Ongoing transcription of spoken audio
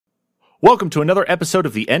Welcome to another episode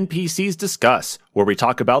of the NPCs Discuss, where we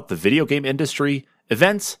talk about the video game industry,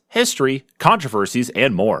 events, history, controversies,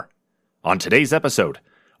 and more. On today's episode,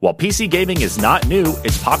 while PC gaming is not new,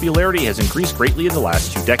 its popularity has increased greatly in the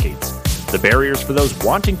last 2 decades. The barriers for those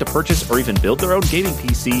wanting to purchase or even build their own gaming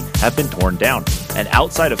PC have been torn down, and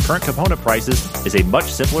outside of current component prices is a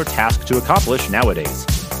much simpler task to accomplish nowadays.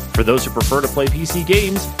 For those who prefer to play PC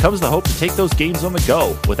games, comes the hope to take those games on the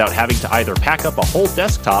go without having to either pack up a whole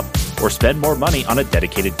desktop or spend more money on a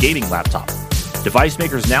dedicated gaming laptop. Device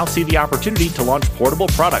makers now see the opportunity to launch portable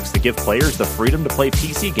products that give players the freedom to play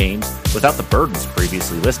PC games without the burdens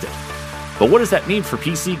previously listed. But what does that mean for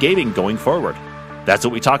PC gaming going forward? That's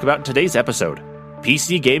what we talk about in today's episode,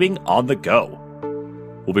 PC Gaming on the Go.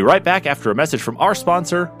 We'll be right back after a message from our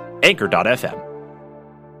sponsor, Anchor.fm.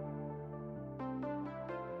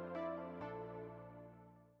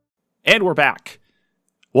 And we're back.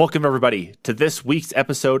 Welcome, everybody, to this week's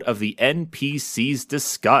episode of the NPCs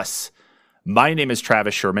Discuss. My name is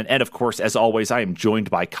Travis Sherman, and of course, as always, I am joined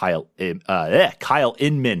by Kyle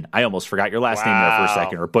Inman. I almost forgot your last name there for a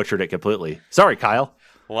second, or butchered it completely. Sorry, Kyle.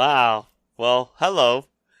 Wow. Well, hello.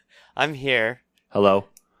 I'm here. Hello.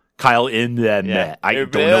 Kyle Inman. Yeah. I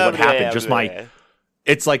don't know what happened. Just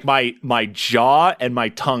it's like my jaw and my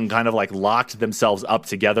tongue kind of like locked themselves up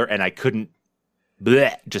together, and I couldn't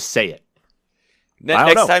just say it.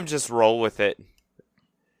 Next time, just roll with it.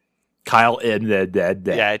 Kyle in the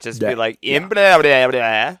yeah, just be like in blah blah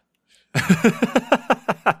blah.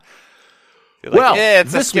 Well,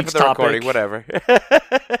 it's this a skip week's of the topic, recording, whatever.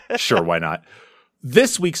 Sure, why not?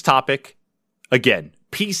 This week's topic, again,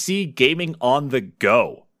 PC gaming on the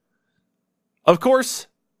go. Of course,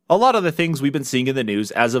 a lot of the things we've been seeing in the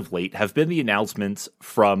news as of late have been the announcements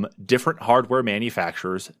from different hardware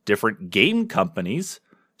manufacturers, different game companies,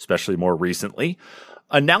 especially more recently,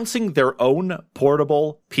 announcing their own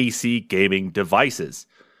portable PC gaming devices.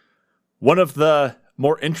 One of the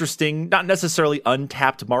more interesting, not necessarily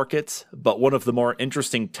untapped markets, but one of the more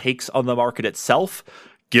interesting takes on the market itself,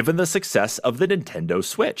 given the success of the Nintendo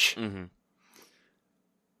Switch. Mm-hmm.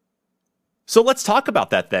 So let's talk about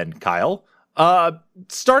that then, Kyle.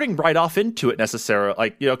 Starting right off into it necessarily,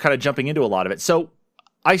 kind of jumping into a lot of it. So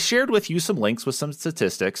I shared with you some links with some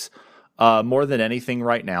statistics, more than anything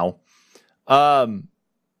right now.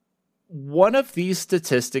 One of these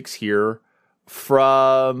statistics here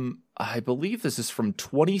from, I believe this is from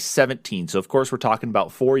 2017. So of course we're talking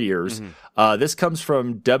about 4 years. Mm-hmm. This comes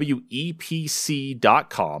from WEPC.com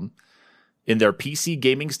in their PC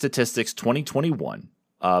Gaming Statistics 2021.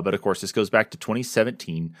 But of course this goes back to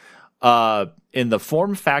 2017. In the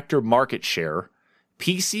form factor market share,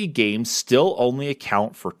 PC games still only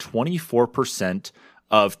account for 24%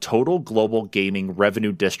 of total global gaming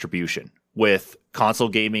revenue distribution, with console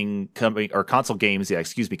games coming in at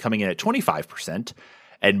 25%,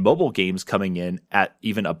 and mobile games coming in at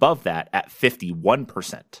even above that at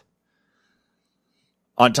 51%.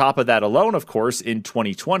 On top of that alone, of course, in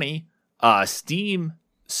 2020, Steam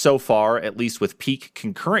so far, at least with peak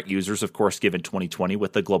concurrent users, of course, given 2020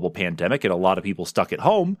 with the global pandemic and a lot of people stuck at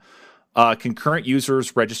home, concurrent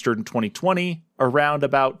users registered in 2020 around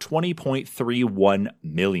about 20.31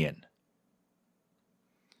 million.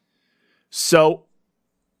 So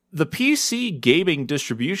the PC gaming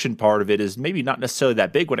distribution part of it is maybe not necessarily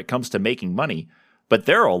that big when it comes to making money, but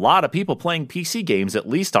there are a lot of people playing PC games, at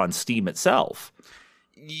least on Steam itself.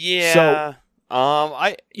 Yeah.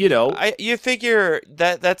 So, you figure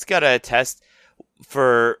that's got to attest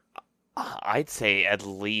for, I'd say at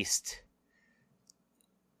least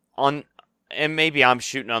on, and maybe I'm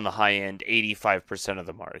shooting on the high end, 85% of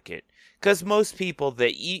the market. Because most people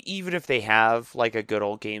that even if they have like a good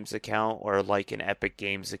old games account or like an Epic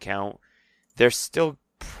Games account, they're still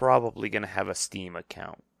probably going to have a Steam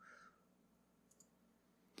account.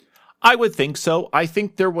 I would think so. I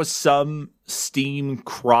think there was some Steam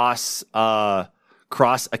cross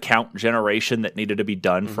account generation that needed to be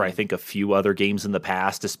done for, I think, a few other games in the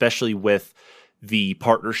past, especially with the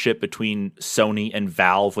partnership between Sony and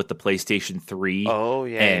Valve with the PlayStation 3. Oh,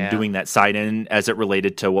 yeah. And doing that sign-in as it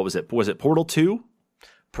related to, what was it? Was it Portal 2?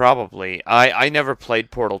 Probably. I never played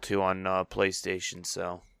Portal 2 on PlayStation,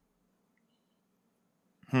 so.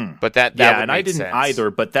 But that would and make I didn't sense. either,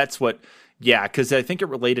 but that's what. Yeah, because I think it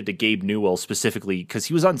related to Gabe Newell specifically, because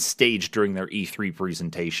he was on stage during their E3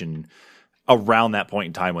 presentation around that point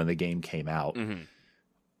in time when the game came out. Mm-hmm.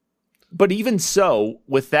 But even so,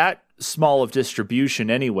 with that small of distribution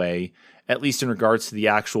anyway, at least in regards to the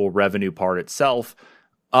actual revenue part itself,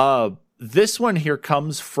 this one here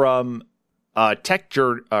comes from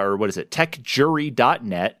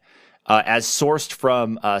techjury.net, as sourced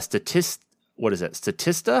from what is it?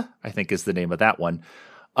 Statista, I think is the name of that one.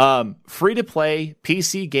 Free-to-play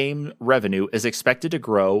PC game revenue is expected to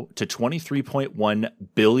grow to $23.1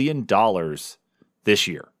 billion this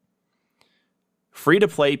year.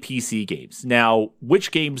 Free-to-play PC games. Now,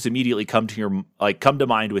 which games immediately come to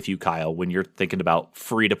mind with you, Kyle, when you're thinking about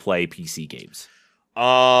free-to-play PC games?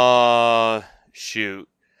 Shoot.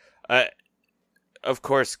 Of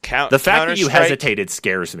course, the fact that you hesitated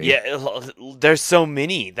scares me. Yeah, there's so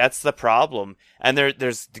many. That's the problem. And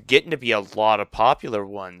there's getting to be a lot of popular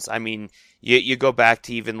ones. I mean, you go back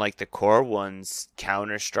to even like the core ones,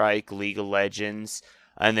 Counter-Strike, League of Legends,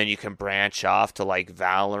 and then you can branch off to like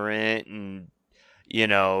Valorant and, you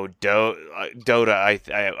know, Dota. I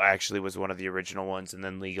actually was one of the original ones, and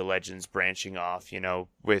then League of Legends branching off, you know,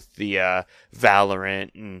 with the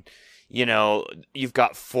Valorant, and you know, you've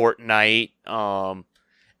got Fortnite, and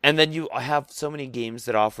then you have so many games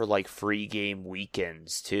that offer like free game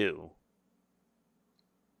weekends too.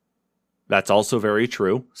 That's also very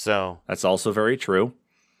true.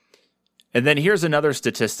 And then here's another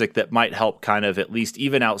statistic that might help kind of, at least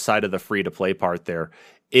even outside of the free-to-play part there,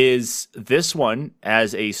 is this one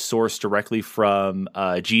as a source directly from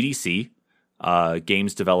GDC,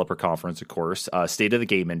 Games Developer Conference, of course, State of the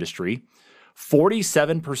Game Industry.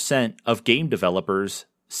 47% of game developers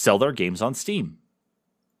sell their games on Steam.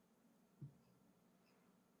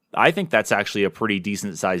 I think that's actually a pretty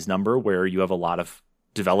decent-sized number where you have a lot of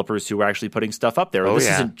developers who are actually putting stuff up there. This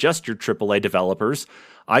isn't just your AAA developers.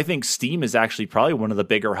 I think Steam is actually probably one of the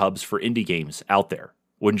bigger hubs for indie games out there.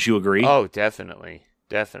 Wouldn't you agree? Oh, definitely.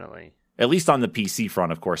 Definitely. At least on the PC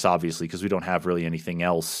front, of course, obviously, because we don't have really anything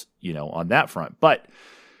else, you know, on that front. But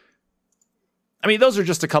I mean, those are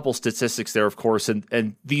just a couple statistics there, of course,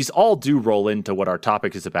 and these all do roll into what our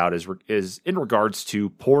topic is about, is in regards to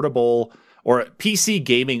portable or PC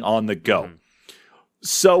gaming on the go. Mm-hmm.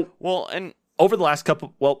 So, well, and over the last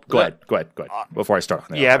couple, go ahead, before I start.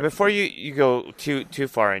 Before you go too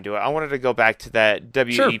far into it, I wanted to go back to that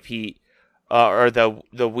WEP or the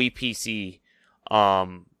WePC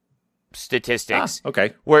statistics.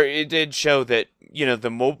 Okay, where it did show that, you know, the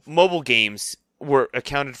mobile games were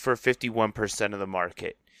accounted for 51% of the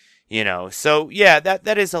market, you know. So yeah,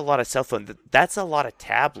 that is a lot of cell phone. That's a lot of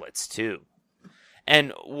tablets too.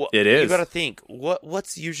 And it is. You got to think,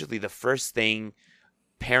 what's usually the first thing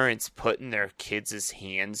parents put in their kids'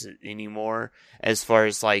 hands anymore, as far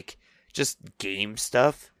as like just game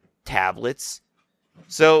stuff? Tablets.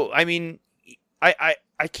 So I mean,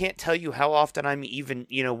 I can't tell you how often I'm even,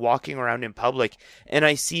 you know, walking around in public and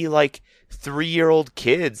I see like 3-year-old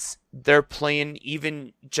kids, they're playing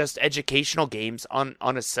even just educational games on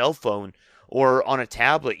a cell phone or on a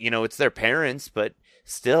tablet. You know, it's their parents, but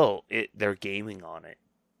still, they're gaming on it.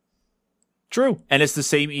 True. And it's the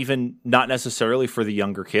same, even not necessarily for the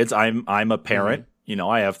younger kids. I'm a parent. Mm-hmm. You know,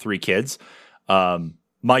 I have 3 kids.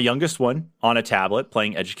 My youngest one on a tablet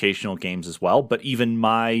playing educational games as well. But even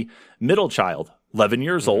my middle child, 11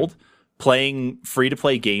 years old, playing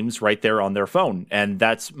free-to-play games right there on their phone. And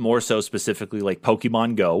that's more so specifically like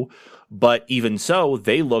Pokemon Go. But even so,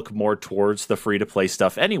 they look more towards the free-to-play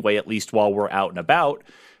stuff anyway, at least while we're out and about,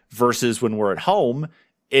 versus when we're at home,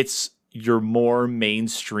 it's your more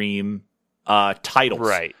mainstream titles.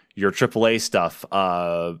 Right. Your AAA stuff,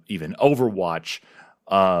 even Overwatch.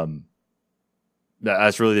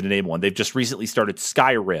 That's really the name one. They've just recently started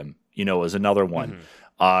Skyrim, you know, as another one.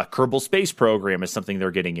 Kerbal Space Program is something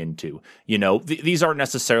they're getting into. You know, these aren't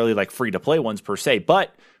necessarily like free-to-play ones per se,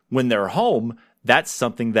 but when they're home, that's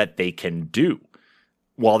something that they can do.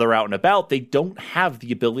 While they're out and about, they don't have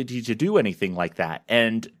the ability to do anything like that.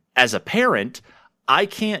 And as a parent, I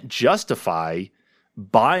can't justify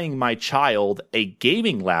buying my child a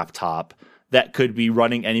gaming laptop that could be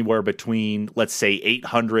running anywhere between, let's say,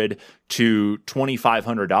 $800 to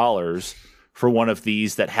 $2,500 for one of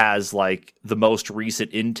these that has like the most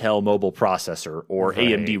recent Intel mobile processor or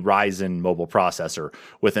AMD Ryzen mobile processor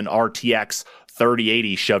with an RTX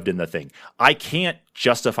 3080 shoved in the thing. I can't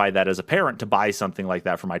justify that as a parent to buy something like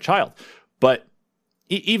that for my child. But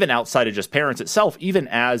even outside of just parents itself, even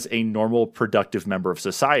as a normal productive member of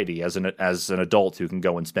society, as an adult who can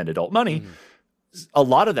go and spend adult money, a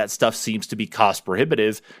lot of that stuff seems to be cost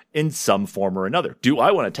prohibitive in some form or another. Do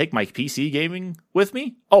I want to take my PC gaming with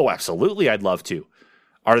me? Oh, absolutely. I'd love to.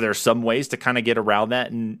 Are there some ways to kind of get around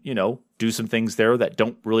that and, you know, do some things there that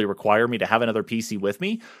don't really require me to have another PC with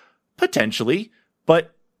me? Potentially,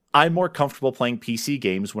 but I'm more comfortable playing PC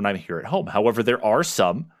games when I'm here at home. However, there are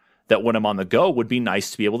some that when I'm on the go would be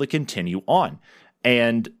nice to be able to continue on.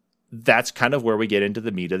 And that's kind of where we get into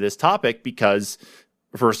the meat of this topic, because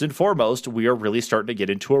first and foremost, we are really starting to get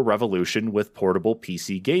into a revolution with portable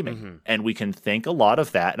PC gaming. Mm-hmm. And we can thank a lot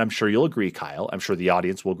of that, and I'm sure you'll agree, Kyle, I'm sure the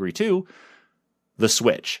audience will agree too, the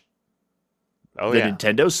Switch. The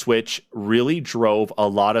Nintendo Switch really drove a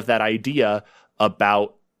lot of that idea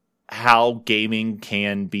about how gaming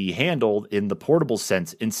can be handled in the portable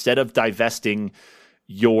sense, instead of divesting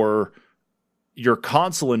your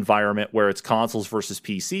console environment where it's consoles versus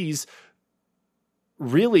PCs.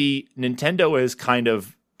 Really, Nintendo has kind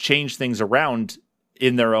of changed things around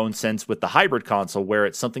in their own sense with the hybrid console, where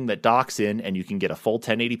it's something that docks in and you can get a full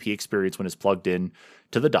 1080p experience when it's plugged in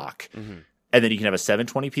to the dock. Mm-hmm. And then you can have a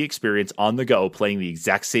 720p experience on the go playing the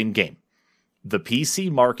exact same game. The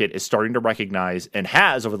PC market is starting to recognize, and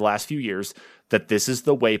has over the last few years, that this is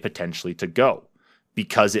the way potentially to go,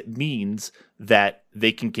 because it means that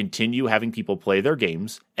they can continue having people play their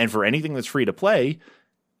games. And for anything that's free to play,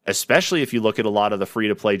 especially if you look at a lot of the free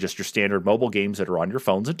to play, just your standard mobile games that are on your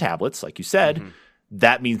phones and tablets, like you said, mm-hmm.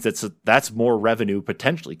 that means that's more revenue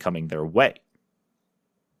potentially coming their way.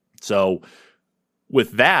 So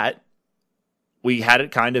with that, we had it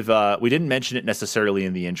kind of, we didn't mention it necessarily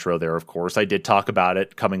in the intro there, of course. I did talk about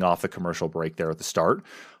it coming off the commercial break there at the start.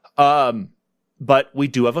 But we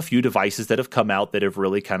do have a few devices that have come out that have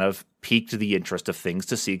really kind of piqued the interest of things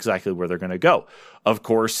to see exactly where they're going to go. Of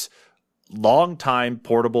course, longtime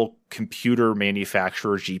portable computer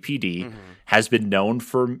manufacturer GPD mm-hmm. has been known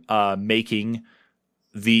for making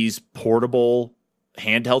these portable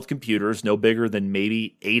handheld computers no bigger than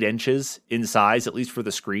maybe 8 inches in size, at least for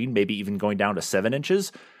the screen, maybe even going down to 7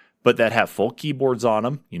 inches, but that have full keyboards on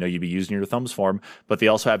them. You know, you'd be using your thumbs for them, but they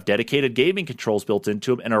also have dedicated gaming controls built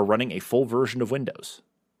into them and are running a full version of Windows.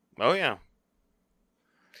 Oh, yeah.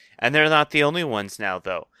 And they're not the only ones now,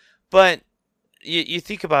 though. But you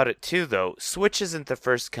think about it, too, though. Switch isn't the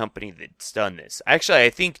first company that's done this. Actually, I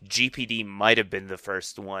think GPD might have been the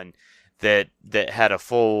first one that had a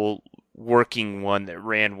full working one that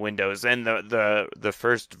ran Windows, and the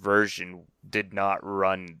first version did not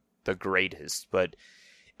run the greatest, but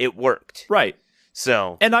it worked. Right.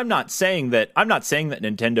 So, and I'm not saying that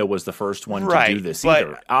Nintendo was the first one to do this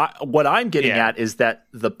either. What I'm getting at is that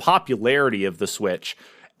the popularity of the Switch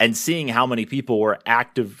and seeing how many people were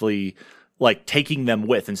actively like taking them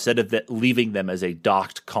with, instead of leaving them as a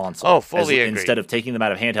docked console. Oh, fully agree. Instead of taking them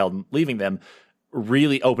out of handheld and leaving them,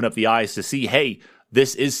 really open up the eyes to see, hey,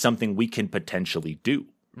 this is something we can potentially do.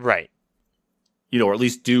 Right. You know, or at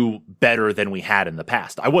least do better than we had in the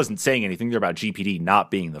past. I wasn't saying anything there about GPD not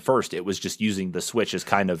being the first. It was just using the Switch as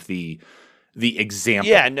kind of the example.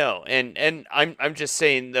 Yeah, no. And I'm just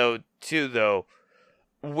saying, though,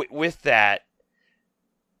 with that,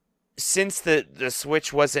 since the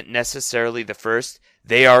Switch wasn't necessarily the first,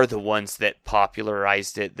 they are the ones that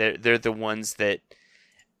popularized it. They're the ones that,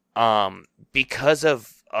 because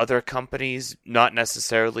of other companies, not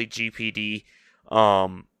necessarily GPD,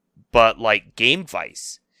 but like Game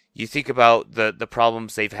Vice. You think about the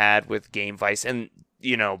problems they've had with Game Vice, and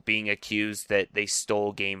you know, being accused that they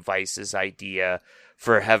stole Game Vice's idea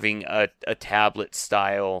for having a tablet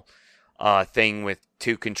style thing with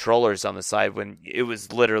 2 controllers on the side, when it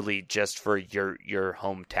was literally just for your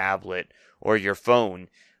home tablet or your phone.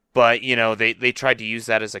 But you know, they tried to use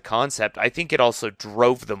that as a concept. I think it also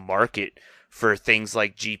drove the market for things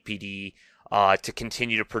like GPD to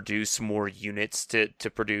continue to produce more units, to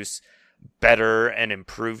produce better and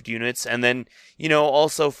improved units. And then, you know,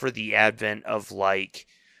 also for the advent of like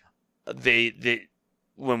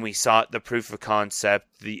when we saw the proof of concept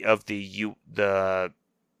of the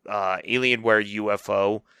Alienware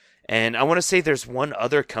UFO. And I want to say there's one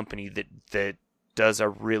other company that does a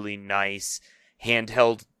really nice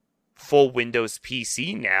handheld full Windows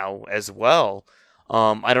PC now as well.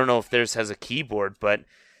 I don't know if theirs has a keyboard, but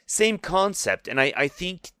same concept. And I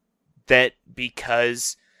think that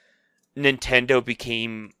because Nintendo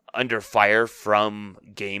became under fire from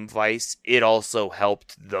Game Vice, it also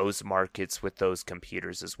helped those markets with those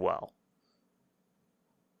computers as well.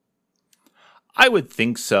 I would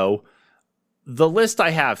think so. The list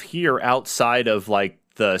I have here, outside of like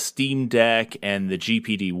the Steam Deck and the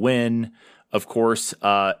GPD Win, of course,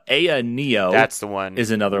 Aya Neo. That's the one.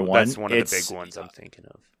 Is another one. That's one of the big ones I'm thinking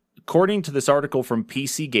of. According to this article from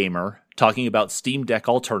PC Gamer, talking about Steam Deck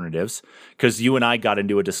alternatives, because you and I got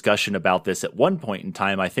into a discussion about this at one point in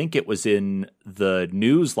time. I think it was in the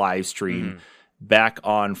news live stream back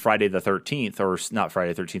on Friday the 13th, or not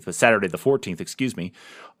Friday the 13th, but Saturday the 14th, excuse me.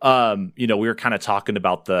 You know, we were kind of talking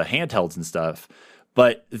about the handhelds and stuff.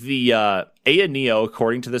 But the Aya Neo,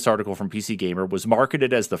 according to this article from PC Gamer, was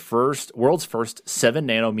marketed as the world's first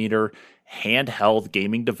 7-nanometer handheld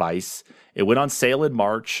gaming device. It went on sale in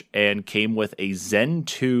March and came with a Zen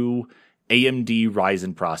 2 AMD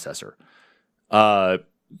Ryzen processor.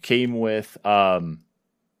 Came with let's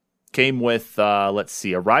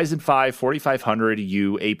see, a Ryzen 5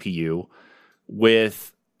 4500U APU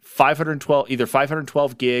with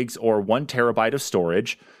 512 gigs or 1 terabyte of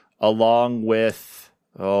storage, along with,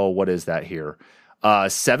 what is that here?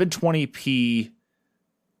 720p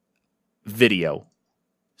video.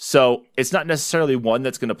 So it's not necessarily one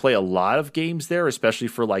that's going to play a lot of games there, especially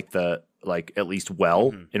for at least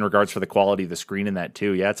in regards for the quality of the screen in that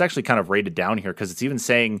too. Yeah, it's actually kind of rated down here because it's even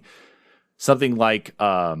saying something like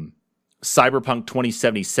Cyberpunk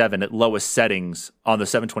 2077 at lowest settings on the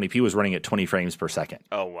 720p was running at 20 frames per second.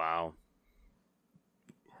 Oh, wow.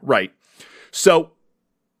 Right. So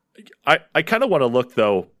I kind of want to look,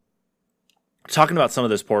 though, talking about some of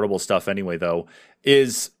this portable stuff anyway, though,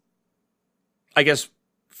 is, I guess,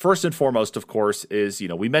 first and foremost, of course, is,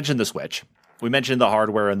 we mentioned the Switch. We mentioned the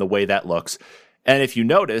hardware and the way that looks. And if you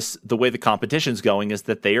notice, the way the competition's going is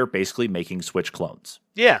that they are basically making Switch clones.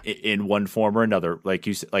 Yeah. In one form or another.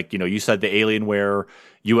 You said the Alienware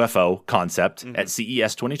UFO concept at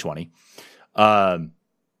CES 2020.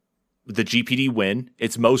 The GPD Win,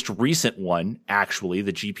 its most recent one, actually,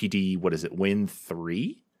 the GPD, Win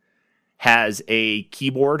 3, has a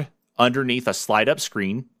keyboard underneath a slide-up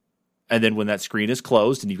screen. And then when that screen is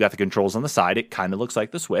closed and you've got the controls on the side, it kind of looks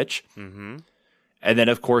like the Switch. Mm-hmm. And then,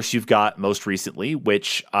 of course, you've got most recently,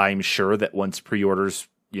 which I'm sure that once pre-orders,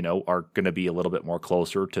 are going to be a little bit more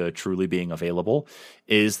closer to truly being available,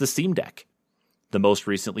 is the Steam Deck, the most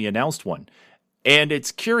recently announced one. And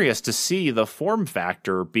it's curious to see the form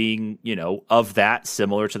factor being, of that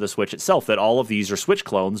similar to the Switch itself, that all of these are Switch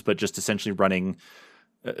clones, but just essentially running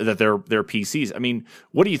that they're PCs. I mean,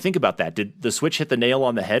 what do you think about that? Did the Switch hit the nail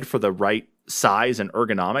on the head for the right size and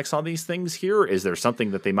ergonomics on these things here? Is there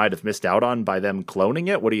something that they might have missed out on by them cloning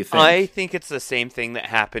it? What do you think? I think it's the same thing that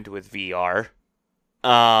happened with VR.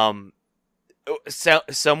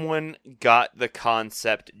 Someone got the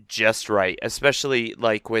concept just right, especially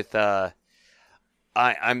with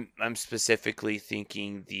I'm specifically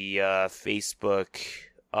thinking the Facebook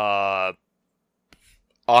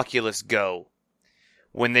Oculus Go.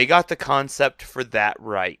 When they got the concept for that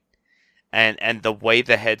right, and the way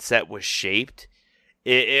the headset was shaped,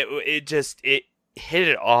 it hit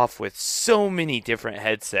it off with so many different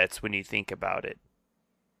headsets when you think about it.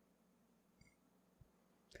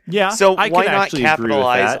 Yeah, so I why can not actually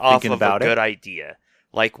capitalize agree with that, off of a good it. idea?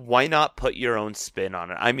 Why not put your own spin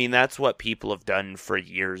on it? I mean, that's what people have done for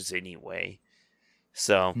years anyway.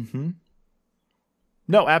 So,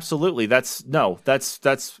 no, absolutely. That's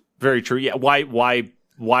very true. Yeah, why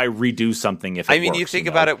redo something if it works? You think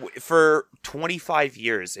about it, for 25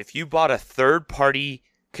 years, if you bought a third-party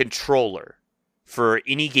controller for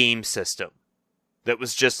any game system that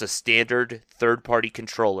was just a standard third-party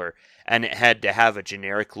controller and it had to have a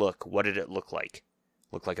generic look, what did it look like?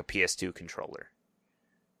 Looked like a PS2 controller.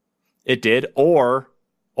 It did, or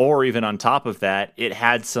even on top of that, it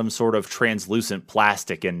had some sort of translucent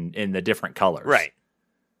plastic in the different colors. Right.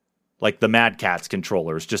 Like the Mad Catz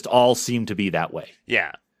controllers just all seem to be that way.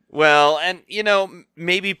 Yeah. Well, and,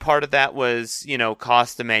 maybe part of that was,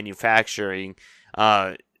 cost of manufacturing,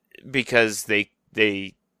 because they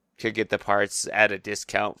could get the parts at a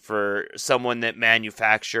discount for someone that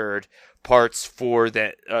manufactured parts for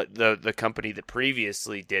the company that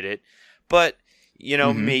previously did it. But,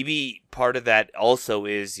 maybe part of that also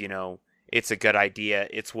is, it's a good idea.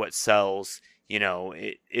 It's what sells.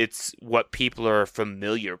 It's what people are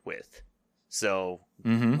familiar with. So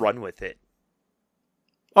run with it.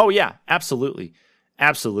 Oh, yeah, absolutely.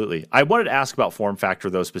 Absolutely. I wanted to ask about form factor,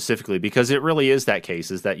 though, specifically, because it really is that case,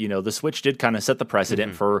 is that, the Switch did kind of set the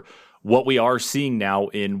precedent for what we are seeing now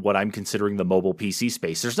in what I'm considering the mobile PC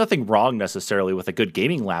space. There's nothing wrong necessarily with a good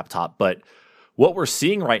gaming laptop, but what we're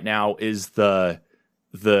seeing right now is the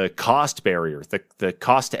cost barrier, the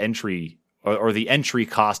cost to entry, or the entry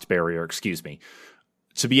cost barrier,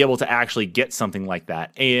 to be able to actually get something like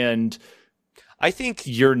that. And I think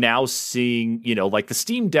you're now seeing, the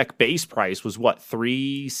Steam Deck base price was what,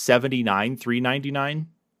 $379, $399?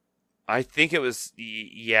 I think it was,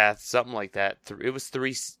 something like that. It was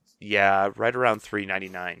right around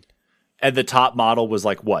 $399. And the top model was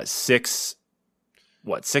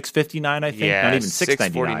 $659, I think? Yeah, not even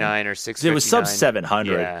 $649 or $659. It was sub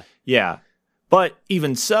 700. Yeah. But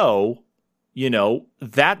even so,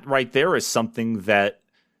 that right there is something that,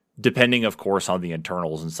 depending, of course, on the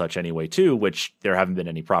internals and such anyway, too, which there haven't been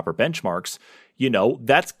any proper benchmarks,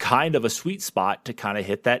 that's kind of a sweet spot to kind of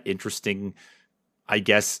hit that interesting, I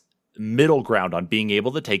guess, middle ground on being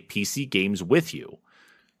able to take PC games with you.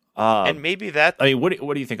 And maybe that... I mean,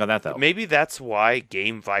 what do you think on that, though? Maybe that's why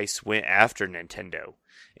Game Vice went after Nintendo,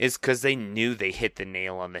 is because they knew they hit the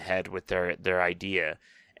nail on the head with their idea.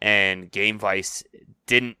 And Game Vice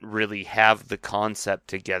didn't really have the concept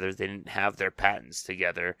together. They didn't have their patents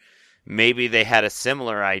together. Maybe they had a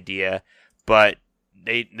similar idea, but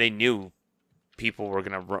they knew people were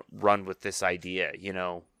going to run with this idea,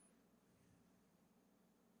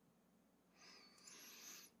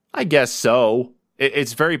 I guess so.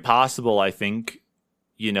 It's very possible, I think,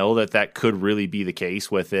 that could really be the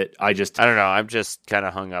case with it. I don't know. I'm just kind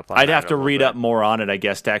of hung up on I'd have to read up more on it, I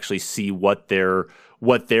guess, to actually see what their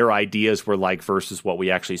ideas were like versus what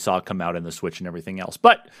we actually saw come out in the Switch and everything else.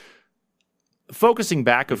 But focusing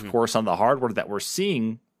back, of course, on the hardware that we're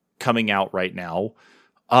seeing coming out right now,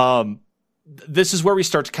 this is where we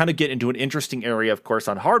start to kind of get into an interesting area, of course,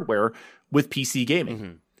 on hardware with PC gaming.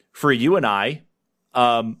 Mm-hmm. For you and I,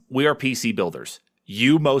 we are PC builders.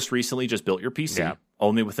 You most recently just built your PC,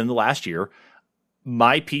 only within the last year.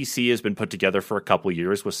 My PC has been put together for a couple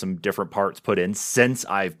years with some different parts put in since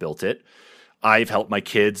I've built it. I've helped my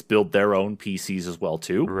kids build their own PCs as well,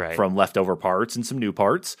 too, from leftover parts and some new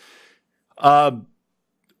parts.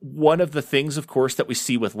 One of the things, of course, that we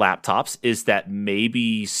see with laptops is that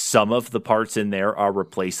maybe some of the parts in there are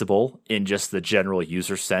replaceable in just the general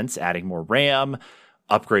user sense, adding more RAM,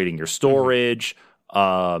 upgrading your storage,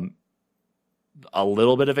 a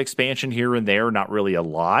little bit of expansion here and there, not really a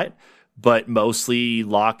lot, but mostly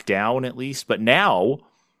locked down at least. But now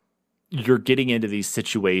you're getting into these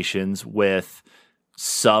situations with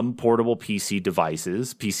some portable PC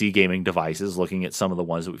devices, PC gaming devices, looking at some of the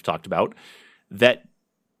ones that we've talked about, that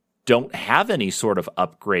don't have any sort of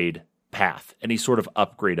upgrade path, any sort of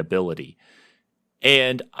upgrade ability.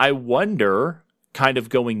 And I wonder, kind of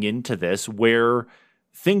going into this, where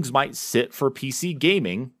things might sit for PC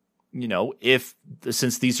gaming,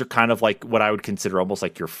 since these are kind of like what I would consider almost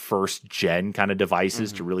like your first gen kind of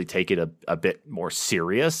devices to really take it a bit more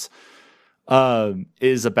serious,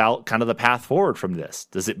 is about kind of the path forward from this.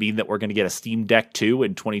 Does it mean that we're going to get a Steam Deck 2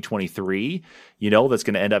 in 2023, that's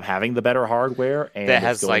going to end up having the better hardware and that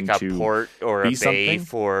has like a port or a bay something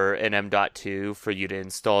for an M.2 for you to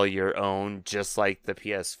install your own, just like the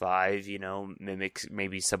PS5, mimics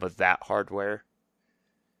maybe some of that hardware?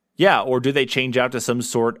 Yeah, or do they change out to some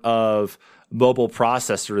sort of mobile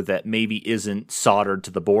processor that maybe isn't soldered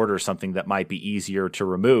to the board or something that might be easier to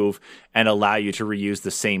remove and allow you to reuse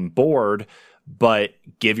the same board, but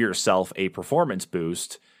give yourself a performance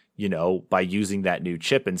boost, by using that new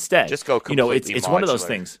chip instead? Just go completely it's one of those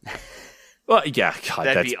things. Well, yeah, God,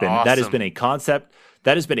 that has been a concept.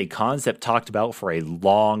 That has been a concept talked about for a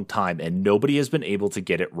long time, and nobody has been able to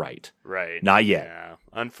get it right. Right. Not yet. Yeah,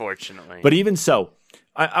 unfortunately. But even so,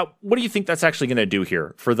 what do you think that's actually going to do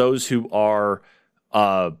here for those who are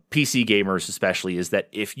PC gamers, especially? Is that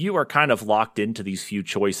if you are kind of locked into these few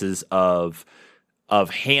choices of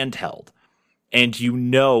handheld, and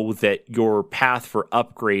that your path for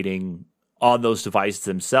upgrading on those devices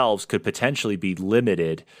themselves could potentially be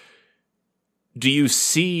limited, do you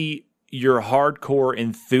see your hardcore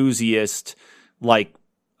enthusiast like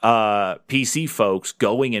PC folks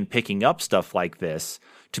going and picking up stuff like this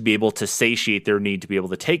to be able to satiate their need to be able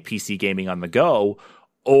to take PC gaming on the go?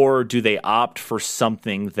 Or do they opt for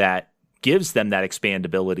something that gives them that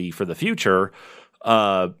expandability for the future,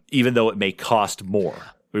 even though it may cost more?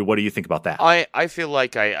 I mean, what do you think about that? I feel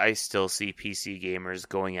like I still see PC gamers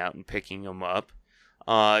going out and picking them up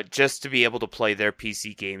just to be able to play their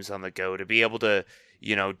PC games on the go, to be able to,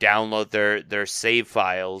 download their save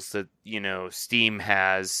files that, Steam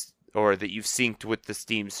has or that you've synced with the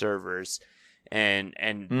Steam servers, and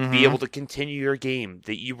be able to continue your game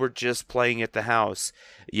that you were just playing at the house,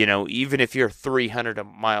 even if you're 300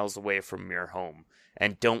 miles away from your home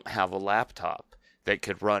and don't have a laptop that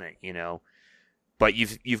could run it, but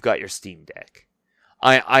you've got your Steam Deck.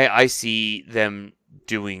 I see them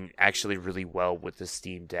doing actually really well with the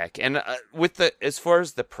Steam Deck, and as far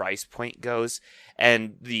as the price point goes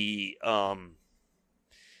and the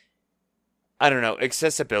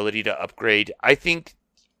accessibility to upgrade, I think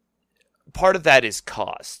part of that is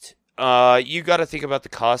cost. You got to think about the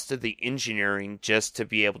cost of the engineering just to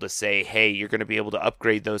be able to say, hey, you're going to be able to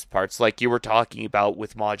upgrade those parts, like you were talking about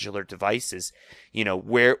with modular devices.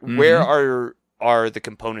 Where are the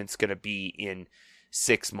components going to be in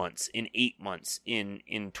 6 months, in 8 months,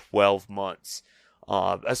 in 12 months?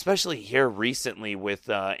 Especially here recently with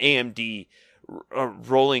AMD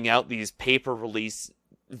rolling out these pay-per-release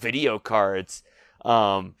video cards.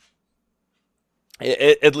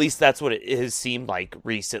 At least that's what it has seemed like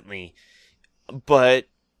recently. But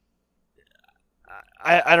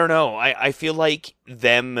I don't know. I feel like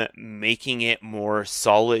them making it more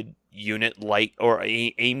solid unit like, or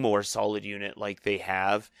a more solid unit like they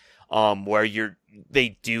have, where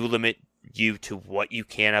they do limit you to what you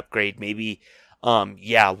can upgrade. Maybe,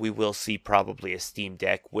 we will see probably a Steam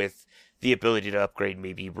Deck with the ability to upgrade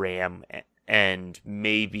maybe RAM and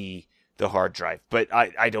maybe the hard drive, but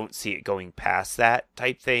I don't see it going past that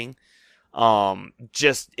type thing.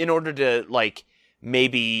 Just in order to, like,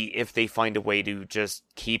 maybe if they find a way to just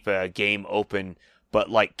keep a game open,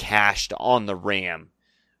 but like cached on the RAM,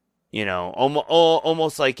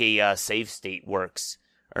 almost like a save state works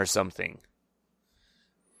or something.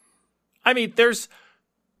 I mean, there's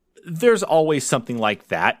always something like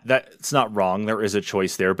that. That's not wrong. There is a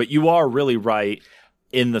choice there, but you are really right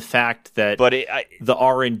in the fact that the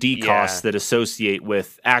R&D costs that associate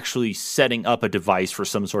with actually setting up a device for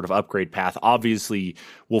some sort of upgrade path obviously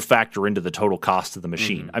will factor into the total cost of the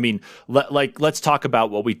machine. I mean, let's talk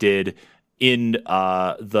about what we did in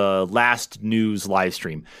the last news live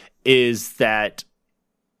stream, is that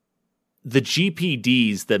the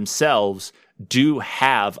GPDs themselves do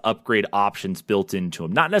have upgrade options built into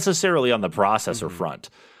them. Not necessarily on the processor front,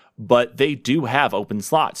 but they do have open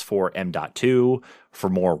slots for M.2, for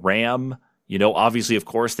more RAM. Obviously, of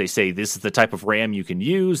course, they say this is the type of RAM you can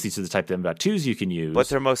use. These are the type of M.2s you can use. But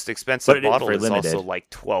their most expensive model is also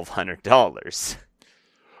like $1,200.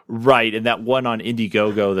 Right, and that one on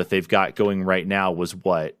Indiegogo that they've got going right now was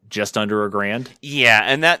what, just under $1,000? Yeah,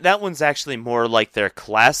 and that one's actually more like their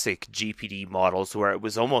classic GPD models, where it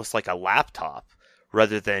was almost like a laptop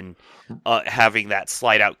rather than having that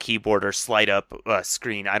slide-out keyboard or slide-up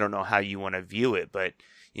screen. I don't know how you want to view it, but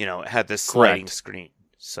it had this sliding screen.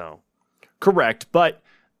 So correct, but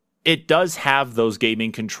it does have those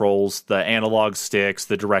gaming controls, the analog sticks,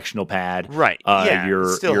 the directional pad, right?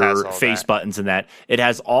 Your face buttons, and that. It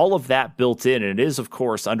has all of that built in, and it is, of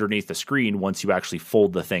course, underneath the screen once you actually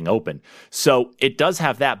fold the thing open. So it does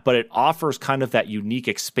have that, but it offers kind of that unique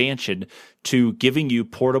expansion to giving you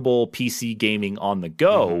portable PC gaming on the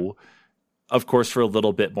go, of course, for a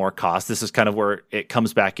little bit more cost. This is kind of where it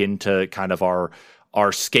comes back into kind of our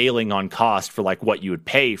scaling on cost for like what you would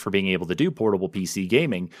pay for being able to do portable PC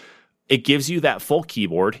gaming. It gives you that full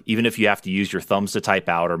keyboard, even if you have to use your thumbs to type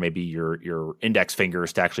out or maybe your index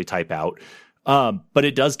fingers to actually type out. But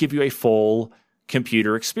it does give you a full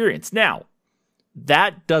computer experience. Now,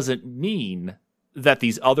 that doesn't mean that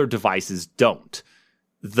these other devices don't.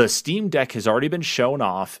 The Steam Deck has already been shown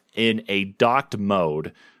off in a docked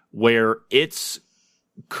mode where it's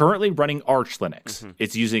currently running Arch Linux.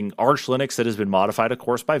 It's using Arch Linux that has been modified, of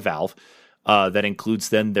course, by Valve. That includes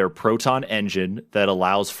then their Proton engine that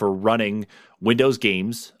allows for running Windows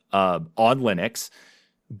games on Linux.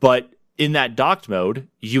 But in that docked mode,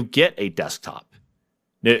 you get a desktop.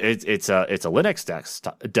 It's a Linux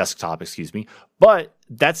desktop, but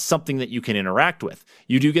that's something that you can interact with.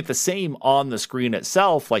 You do get the same on the screen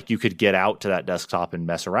itself, like you could get out to that desktop and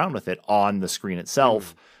mess around with it on the screen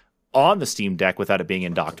itself. On the Steam Deck without it being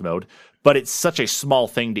in docked mode, but it's such a small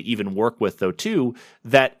thing to even work with, though, too,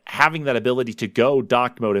 that having that ability to go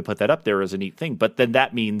docked mode and put that up there is a neat thing. But then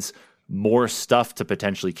that means more stuff to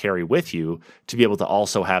potentially carry with you to be able to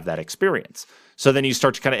also have that experience. So then you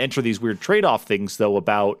start to kind of enter these weird trade-off things, though,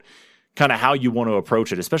 about kind of how you want to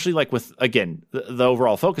approach it, especially like with, again, the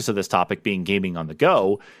overall focus of this topic being gaming on the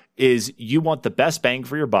go, is you want the best bang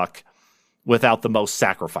for your buck without the most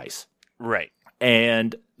sacrifice. Right.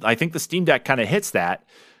 And I think the Steam Deck kind of hits that,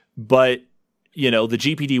 but the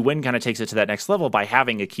GPD Win kind of takes it to that next level by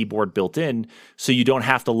having a keyboard built in, so you don't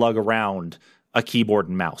have to lug around a keyboard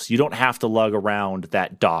and mouse. You don't have to lug around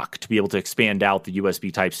that dock to be able to expand out the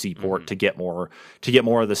USB Type-C port to get more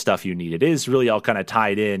of the stuff you need. It is really all kind of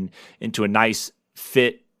tied into a nice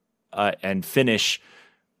fit and finish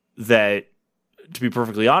that, to be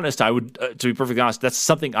perfectly honest, that's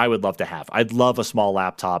something I would love to have. I'd love a small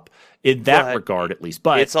laptop in that regard, at least.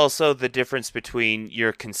 But it's also the difference between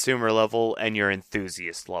your consumer level and your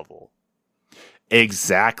enthusiast level.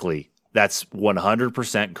 Exactly. That's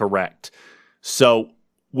 100% correct. So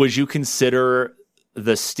would you consider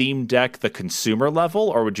the Steam Deck the consumer level,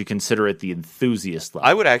 or would you consider it the enthusiast level?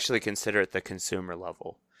 I would actually consider it the consumer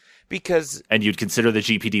level. And you'd consider the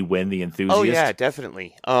GPD Win the enthusiast? Oh yeah,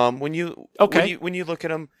 definitely. When you look at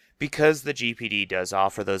them, because the GPD does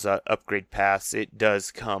offer those upgrade paths, it does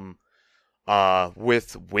come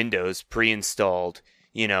with Windows pre-installed.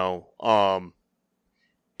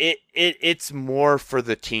 It's more for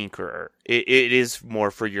the tinkerer. It is more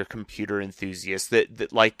for your computer enthusiast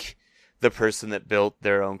that like the person that built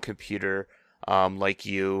their own computer like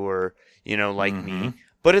you or, like me.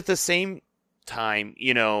 But at the same time,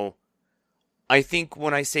 I think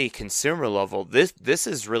when I say consumer level, this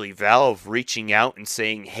is really Valve reaching out and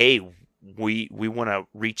saying, hey, we want to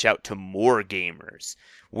reach out to more gamers.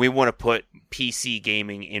 We want to put PC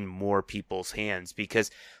gaming in more people's hands because,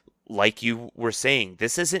 like you were saying,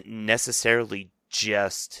 this isn't necessarily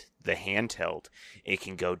just the handheld. It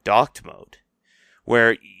can go docked mode,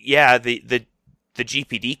 where the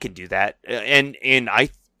GPD can do that, and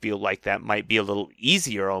I feel like that might be a little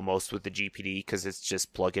easier almost with the GPD because it's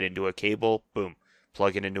just plug it into a cable, boom,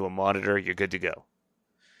 plug it into a monitor, you're good to go.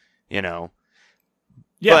 Yeah,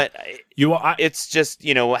 but it's just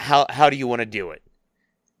how do you want to do it?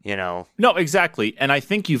 No, exactly. And I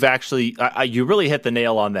think you've actually you really hit the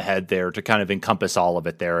nail on the head there to kind of encompass all of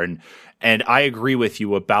it there. And I agree with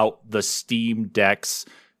you about the Steam Deck's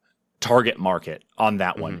target market on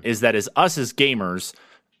that one, is that as us as gamers,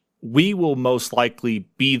 we will most likely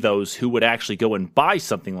be those who would actually go and buy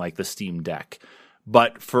something like the Steam Deck.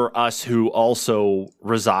 But for us who also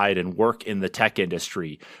reside and work in the tech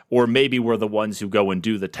industry, or maybe we're the ones who go and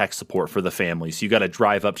do the tech support for the family, so you got to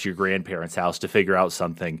drive up to your grandparents' house to figure out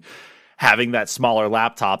something. Having that smaller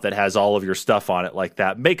laptop that has all of your stuff on it like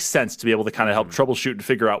that makes sense to be able to kind of help troubleshoot and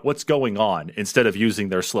figure out what's going on instead of using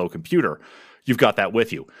their slow computer. You've got that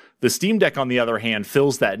with you. The Steam Deck, on the other hand,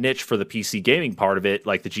 fills that niche for the PC gaming part of it,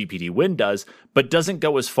 like the GPD Win does, but doesn't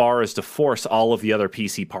go as far as to force all of the other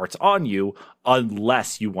PC parts on you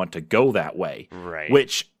unless you want to go that way. Right.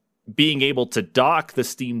 Which, being able to dock the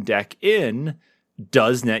Steam Deck in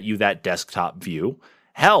does net you that desktop view.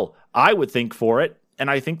 Hell, I would think for it,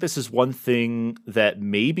 and I think this is one thing that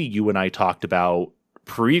maybe you and I talked about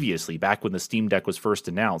previously, back when the Steam Deck was first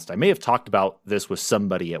announced. I may have talked about this with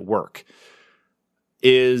somebody at work.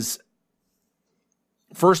 Is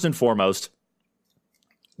first and foremost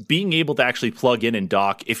being able to actually plug in and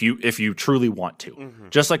dock if you truly want to.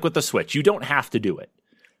 Just like with the Switch, you don't have to do it.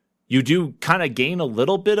 You do kind of gain a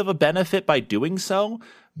little bit of a benefit by doing so,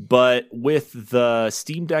 but with the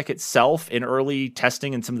Steam Deck itself, in early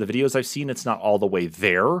testing and some of the videos I've seen, it's not all the way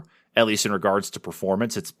there, at least in regards to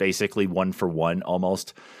performance. It's basically one for one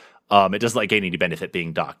almost. It doesn't like gain any benefit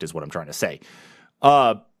being docked is what I'm trying to say.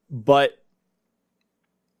 But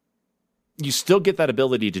you still get that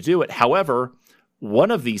ability to do it. However, one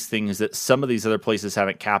of these things that some of these other places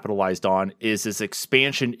haven't capitalized on is this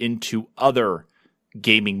expansion into other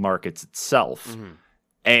gaming markets itself.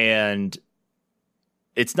 And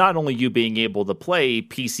it's not only you being able to play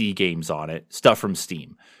PC games on it, stuff from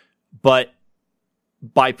Steam, but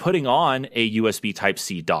by putting on a USB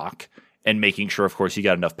Type-C dock and making sure, of course, you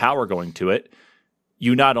got enough power going to it,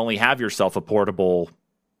 you not only have yourself a portable,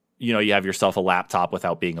 you have yourself a laptop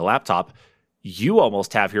without being a laptop, you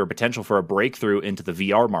almost have here a potential for a breakthrough into the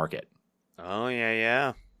VR market. Oh,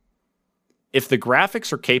 yeah. If the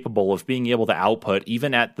graphics are capable of being able to output,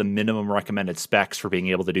 even at the minimum recommended specs for being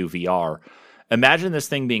able to do VR, imagine this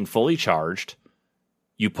thing being fully charged.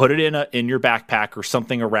 You put it in your backpack or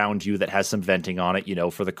something around you that has some venting on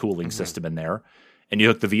it, for the cooling system in there, and you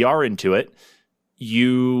hook the VR into it,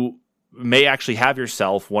 you may actually have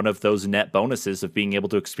yourself one of those net bonuses of being able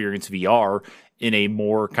to experience VR in a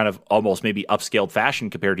more kind of almost maybe upscaled fashion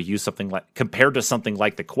compared to something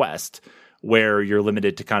like the Quest, where you're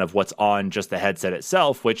limited to kind of what's on just the headset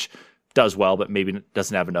itself, which does well, but maybe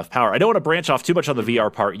doesn't have enough power. I don't want to branch off too much on the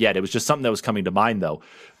VR part yet. It was just something that was coming to mind, though.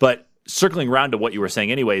 But circling around to what you were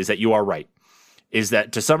saying anyway, is that you are right. Is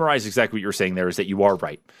that, to summarize exactly what you were saying there, is that you are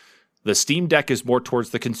right. The Steam Deck is more towards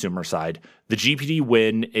the consumer side. The GPD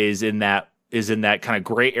Win is in that kind of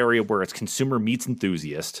gray area where it's consumer meets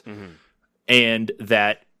enthusiast. And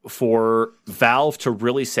that for Valve to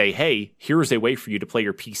really say, hey, here's a way for you to play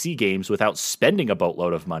your PC games without spending a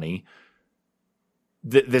boatload of money,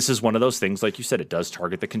 this is one of those things, like you said, it does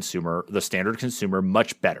target the consumer, the standard consumer,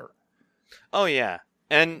 much better. Oh, yeah.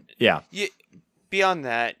 And yeah, beyond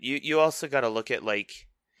that, you also got to look at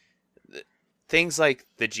things like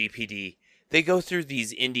the GPD. They go through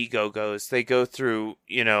these Indiegogos. They go through,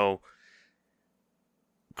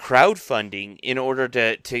 crowdfunding in order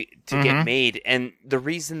to get made. And the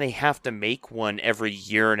reason they have to make one every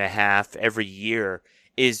year and a half, every year,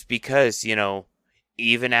 is because,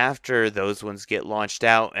 even after those ones get launched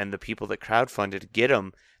out and the people that crowdfunded get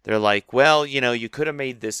them, they're like, well, you could have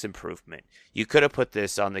made this improvement. You could have put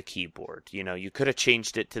this on the keyboard. You could have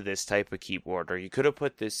changed it to this type of keyboard, or you could have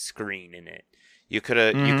put this screen in it. You could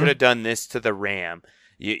have done this to the RAM.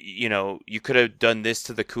 You could have done this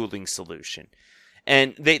to the cooling solution.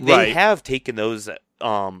 And they have taken those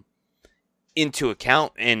into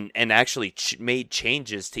account and actually made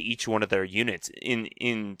changes to each one of their units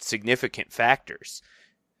in significant factors.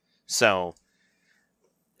 So,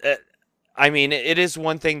 I mean, it is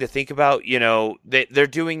one thing to think about. They're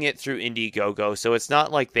doing it through Indiegogo, so it's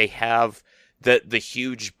not like they have the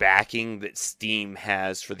huge backing that Steam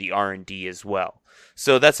has for the R&D as well.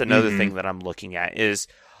 So that's another thing that I'm looking at is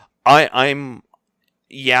I am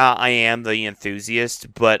the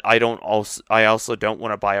enthusiast, but I also don't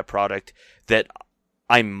want to buy a product that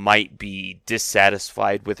I might be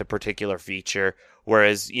dissatisfied with a particular feature.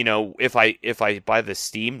 Whereas, if I buy the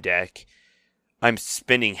Steam Deck, I'm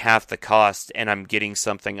spending half the cost and I'm getting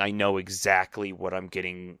something I know exactly what I'm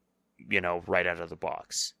getting, right out of the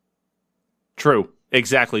box. True.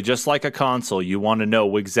 Exactly. Just like a console, you want to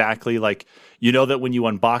know exactly, that when you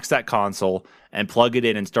unbox that console and plug it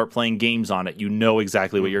in and start playing games on it, you know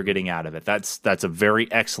exactly what you're getting out of it. That's a very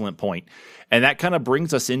excellent point. And that kind of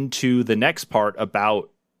brings us into the next part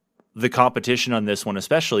about the competition on this one,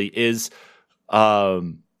 especially is, I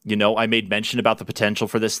made mention about the potential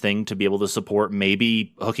for this thing to be able to support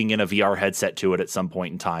maybe hooking in a VR headset to it at some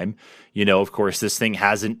point in time. Of course, this thing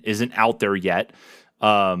isn't out there yet.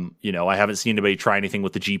 I haven't seen anybody try anything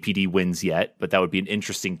with the GPD wins yet, but that would be an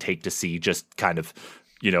interesting take to see. Just kind of,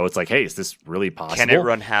 it's like, hey, is this really possible? Can it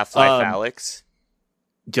run Half-Life Alyx?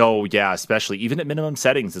 Oh yeah, especially even at minimum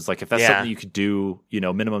settings. It's like if that's something you could do,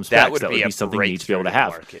 minimum specs, that would be something you need to be able to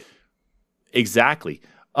have. Market. Exactly.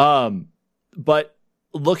 But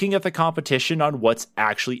looking at the competition on what's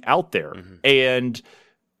actually out there, and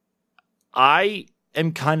I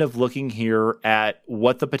am kind of looking here at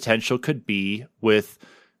what the potential could be with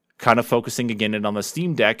kind of focusing again in on the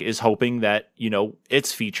Steam Deck, is hoping that,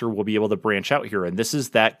 its feature will be able to branch out here. And this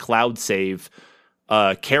is that cloud save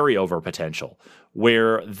carryover potential,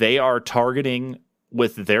 where they are targeting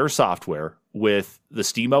with their software, with the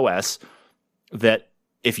Steam OS, that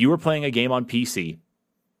if you were playing a game on PC,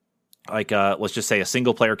 like let's just say a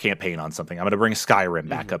single player campaign on something, I'm going to bring Skyrim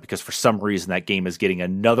back up because for some reason that game is getting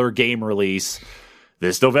another game release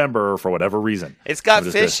this November for whatever reason. It's got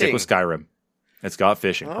fishing. Stick with Skyrim. It's got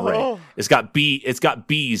fishing. Oh. Hooray. It's got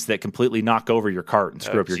bees that completely knock over your cart and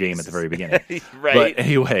screw up your game at the very beginning. Right. But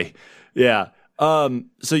anyway, yeah.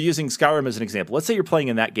 So using Skyrim as an example, let's say you're playing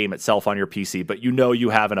in that game itself on your PC, but you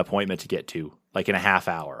have an appointment to get to, like in a half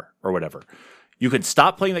hour or whatever. You can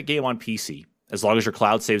stop playing that game on PC as long as your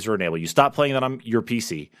cloud saves are enabled. You stop playing that on your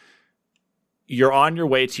PC. You're on your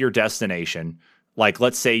way to your destination. Like,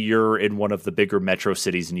 let's say you're in one of the bigger metro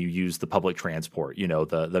cities and you use the public transport,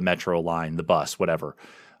 the metro line, the bus, whatever.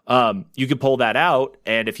 You can pull that out,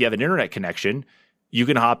 and if you have an internet connection, you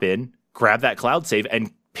can hop in, grab that cloud save,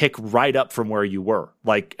 and pick right up from where you were.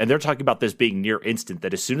 And they're talking about this being near instant,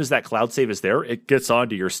 that as soon as that cloud save is there, it gets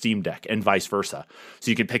onto your Steam Deck and vice versa.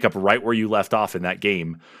 So you can pick up right where you left off in that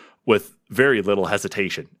game with very little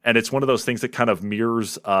hesitation. And it's one of those things that kind of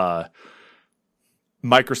mirrors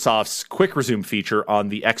Microsoft's quick resume feature on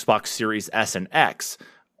the Xbox Series S and X,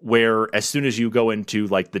 where as soon as you go into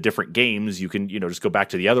the different games, you can, just go back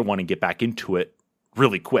to the other one and get back into it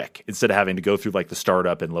really quick instead of having to go through the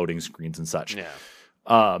startup and loading screens and such.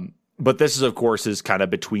 Yeah. But this is, of course, is kind of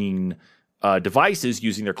between devices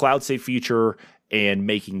using their cloud save feature and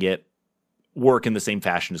making it work in the same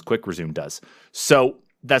fashion as quick resume does. So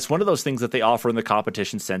that's one of those things that they offer in the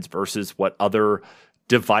competition sense versus what other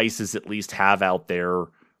devices at least have out there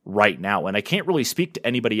right now. And I can't really speak to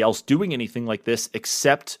anybody else doing anything like this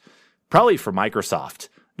except probably for Microsoft.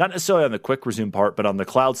 Not necessarily on the quick resume part, but on the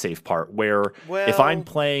cloud save part, where if I'm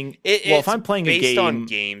playing if I'm playing a game based on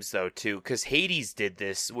games though too, because Hades did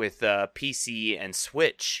this with PC and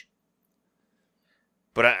Switch.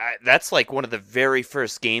 But that's one of the very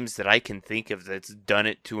first games that I can think of that's done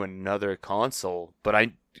it to another console. But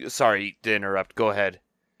sorry to interrupt. Go ahead.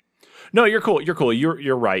 No, you're cool.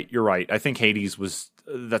 You're right. I think Hades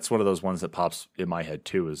that's one of those ones that pops in my head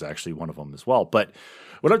too, is actually one of them as well. But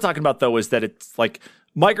what I'm talking about though is that it's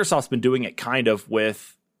Microsoft's been doing it kind of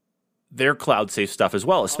with their cloud save stuff as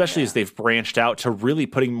well, especially as they've branched out to really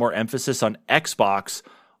putting more emphasis on Xbox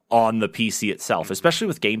on the PC itself, especially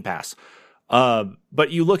with Game Pass. But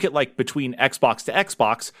you look at between Xbox to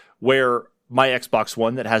Xbox, where my Xbox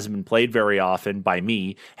One that hasn't been played very often by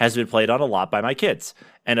me has been played on a lot by my kids.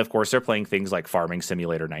 And of course, they're playing things like Farming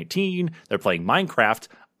Simulator 19. They're playing Minecraft.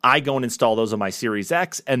 I go and install those on my Series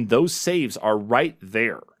X, and those saves are right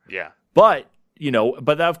there. Yeah. But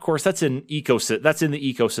of course, that's in the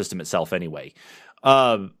ecosystem itself anyway.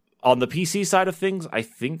 On the PC side of things, I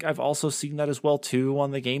think I've also seen that as well too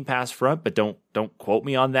on the Game Pass front, but don't quote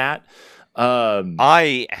me on that.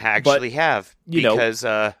 I actually have, because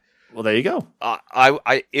Well, there you go.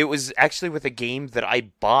 It was actually with a game that I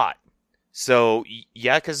bought. So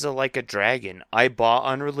because of Like a Dragon, I bought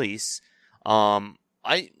on release.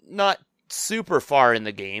 I not super far in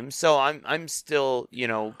the game, so I'm still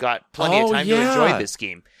got plenty of time to enjoy this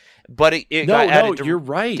game. But it got added to you're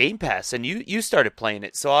right. Game Pass, and you started playing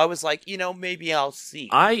it, so I was like, maybe I'll see.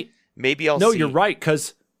 You're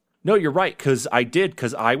right, because I did,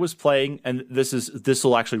 because I was playing, and this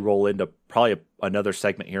will actually roll into probably another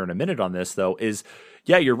segment here in a minute on this, though,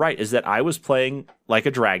 you're right, is that I was playing Like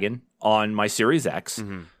a Dragon on my Series X,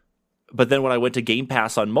 but then when I went to Game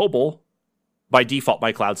Pass on mobile, by default,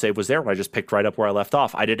 my cloud save was there, and I just picked right up where I left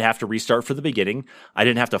off. I didn't have to restart for the beginning. I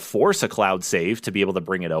didn't have to force a cloud save to be able to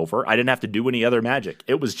bring it over. I didn't have to do any other magic.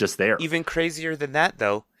 It was just there. Even crazier than that,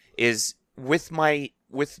 though, is with my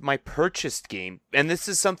purchased game, and this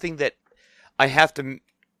is something that I have to,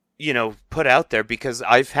 put out there because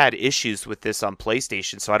I've had issues with this on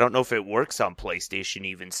PlayStation, so I don't know if it works on PlayStation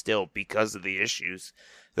even still because of the issues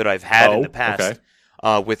that I've had in the past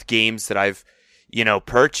with games that I've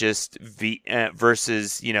purchased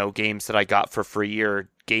versus, games that I got for free or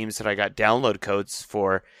games that I got download codes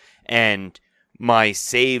for, and my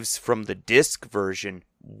saves from the disc version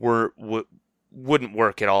wouldn't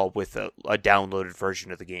work at all with a downloaded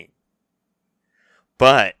version of the game.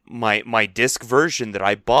 But my disc version that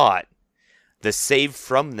I bought, the save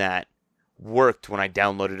from that worked when I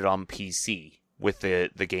downloaded it on PC with the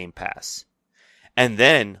Game Pass. And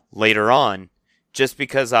then later on, just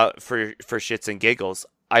because for shits and giggles,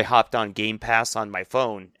 I hopped on Game Pass on my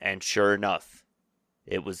phone, and sure enough,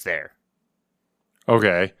 it was there.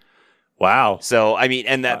 Okay. Wow. So, I mean,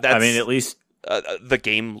 and that's... I mean, at least... the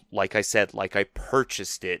game, like I said, I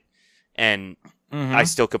purchased it, and I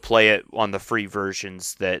still could play it on the free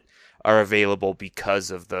versions that are available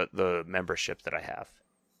because of the membership that I have.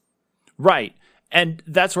 Right. And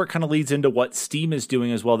that's where it kind of leads into what Steam is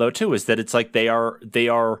doing as well, though, too, is that it's like they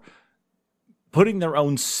are putting their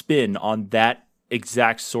own spin on that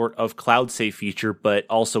exact sort of cloud save feature, but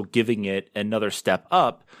also giving it another step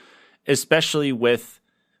up, especially with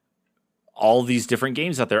all these different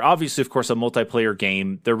games out there. Obviously, of course, a multiplayer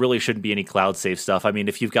game, there really shouldn't be any cloud save stuff. I mean,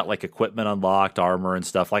 if you've got like equipment unlocked, armor and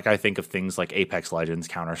stuff, like I think of things like Apex Legends,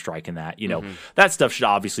 Counter-Strike and that, that stuff should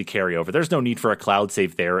obviously carry over. There's no need for a cloud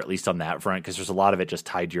save there, at least on that front, because there's a lot of it just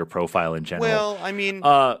tied to your profile in general. Well, I mean,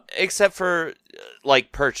 except for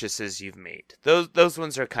like purchases you've made. Those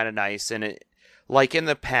ones are kind of nice, and it, like in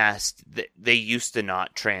the past, they used to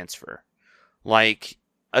not transfer. Like,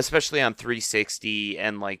 especially on 360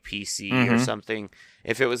 and like PC or something,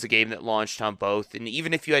 if it was a game that launched on both, and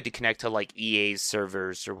even if you had to connect to like EA's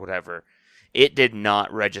servers or whatever, it did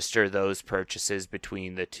not register those purchases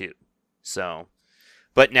between the two. So,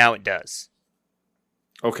 but now it does.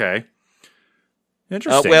 Okay.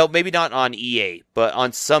 Interesting. Well, maybe not on EA, but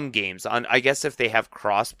on some games. I guess if they have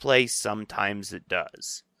crossplay, sometimes it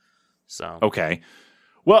does. So okay.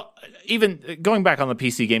 Well, even going back on the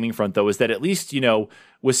PC gaming front, though, is that at least,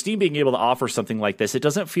 with Steam being able to offer something like this, it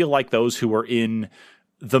doesn't feel like those who are in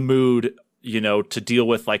the mood, to deal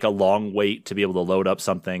with like a long wait to be able to load up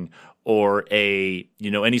something or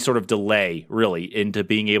any sort of delay really into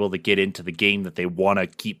being able to get into the game that they want to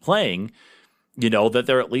keep playing, that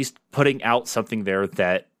they're at least putting out something there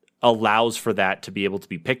that allows for that to be able to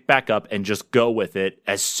be picked back up and just go with it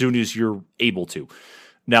as soon as you're able to.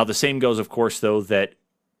 Now, the same goes, of course, though, that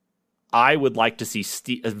I would like to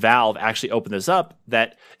see Valve actually open this up,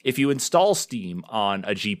 that if you install Steam on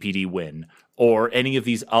a GPD Win or any of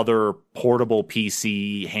these other portable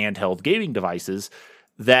PC handheld gaming devices,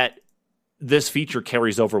 that this feature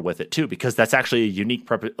carries over with it too, because that's actually a unique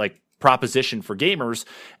proposition for gamers,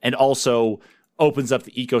 and also opens up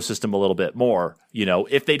the ecosystem a little bit more.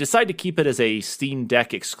 If they decide to keep it as a Steam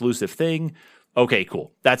Deck exclusive thing, okay,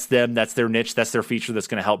 cool. That's them. That's their niche. That's their feature that's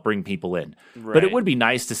going to help bring people in. Right. But it would be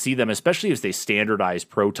nice to see them, especially as they standardize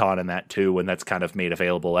Proton in that too, and that's kind of made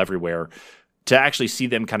available everywhere, to actually see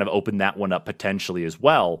them kind of open that one up potentially as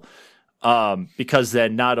well. Because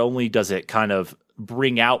then not only does it kind of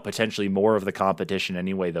bring out potentially more of the competition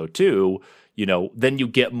anyway, though, too, then you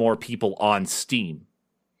get more people on Steam.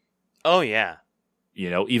 Oh, yeah.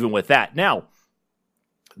 Even with that. Now,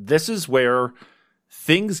 this is where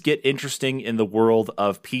things get interesting in the world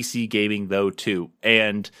of PC gaming, though, too.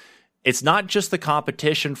 And it's not just the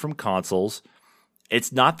competition from consoles.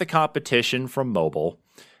 It's not the competition from mobile.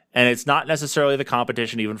 And it's not necessarily the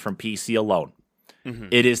competition even from PC alone. Mm-hmm.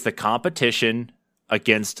 It is the competition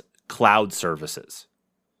against cloud services.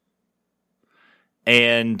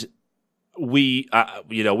 And we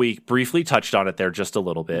briefly touched on it there just a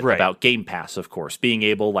little bit about Game Pass, of course, being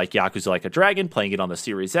able, like Yakuza Like a Dragon, playing it on the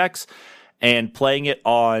Series X and playing it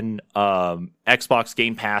on Xbox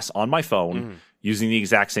Game Pass on my phone using the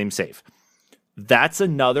exact same save. That's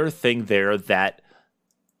another thing there that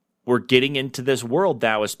we're getting into this world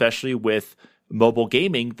now, especially with mobile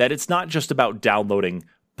gaming, that it's not just about downloading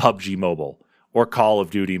PUBG Mobile or Call of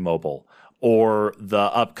Duty Mobile or the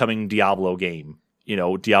upcoming Diablo game,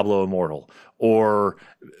 Diablo Immortal, or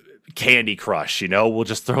Candy Crush, we'll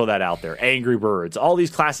just throw that out there. Angry Birds, all these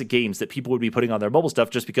classic games that people would be putting on their mobile stuff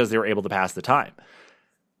just because they were able to pass the time.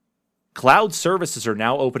 Cloud services are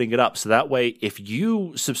now opening it up. So that way, if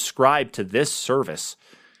you subscribe to this service,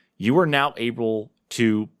 you are now able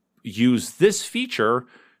to use this feature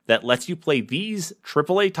that lets you play these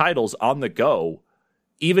AAA titles on the go,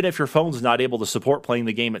 even if your phone's not able to support playing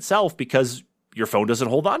the game itself because your phone doesn't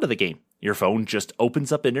hold on to the game. Your phone just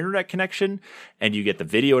opens up an internet connection and you get the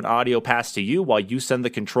video and audio passed to you while you send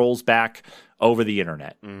the controls back over the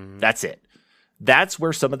internet. That's it. That's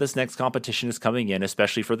where some of this next competition is coming in,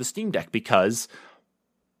 especially for the Steam Deck, because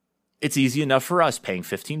it's easy enough for us paying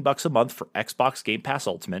 $15 a month for Xbox Game Pass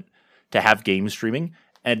Ultimate to have game streaming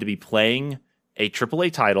and to be playing a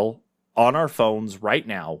AAA title on our phones right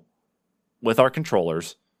now with our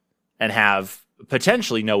controllers and have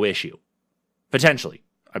potentially no issue. Potentially.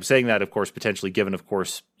 I'm saying that, of course, potentially given, of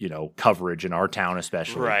course, coverage in our town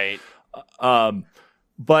especially. Right.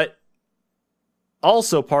 But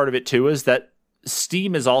also part of it, too, is that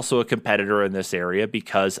Steam is also a competitor in this area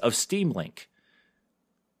because of Steam Link.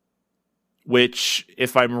 Which,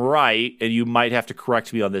 if I'm right, and you might have to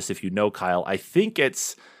correct me on this if you know, Kyle, I think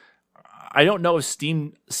I don't know if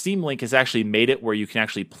Steam Link has actually made it where you can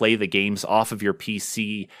actually play the games off of your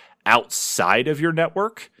PC outside of your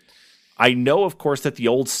network. I know, of course, that the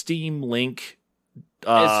old Steam Link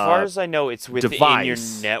as far as I know, it's within your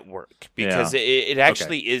network because it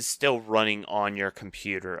actually is still running on your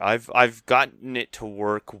computer. I've gotten it to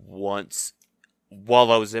work once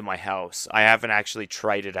while I was in my house. I haven't actually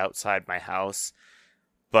tried it outside my house.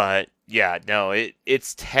 But yeah, no,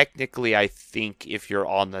 it's technically, I think, if you're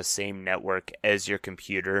on the same network as your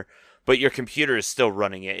computer, but your computer is still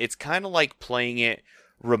running it. It's kind of like playing it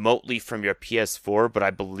remotely from your PS4, but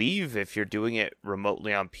I believe if you're doing it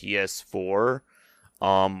remotely on PS4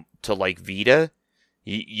 to like Vita,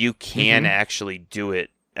 you can actually do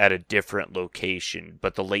it at a different location,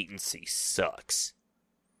 but the latency sucks.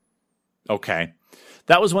 Okay.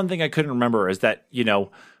 That was one thing I couldn't remember is that,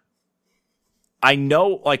 I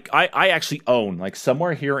know, like, I actually own, like,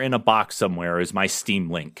 somewhere here in a box somewhere is my Steam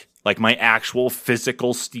Link. Like, my actual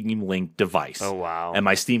physical Steam Link device. Oh, wow. And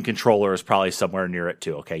my Steam controller is probably somewhere near it,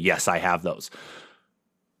 too. Okay, yes, I have those.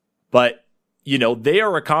 But, they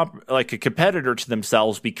are a competitor to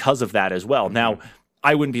themselves because of that as well. Now,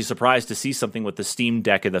 I wouldn't be surprised to see something with the Steam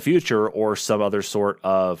Deck in the future or some other sort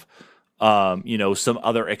of, some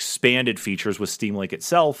other expanded features with Steam Link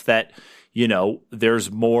itself that,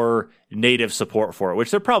 there's more native support for it,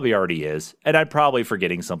 which there probably already is. And I'm probably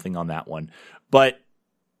forgetting something on that one. But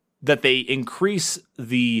that they increase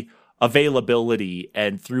the availability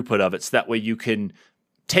and throughput of it so that way you can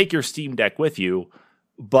take your Steam Deck with you,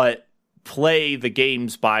 but play the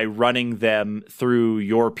games by running them through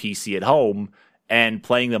your PC at home and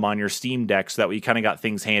playing them on your Steam Deck so that we kind of got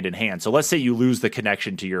things hand in hand. So let's say you lose the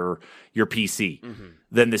connection to your PC.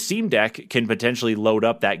 Then the Steam Deck can potentially load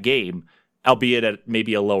up that game, albeit at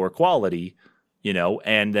maybe a lower quality,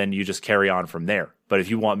 and then you just carry on from there. But if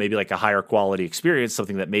you want maybe like a higher quality experience,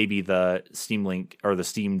 something that maybe the Steam Link or the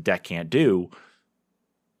Steam Deck can't do,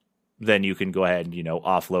 then you can go ahead and,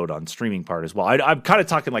 offload on streaming part as well. I'm kind of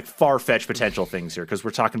talking like far-fetched potential things here because we're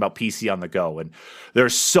talking about PC on the go. And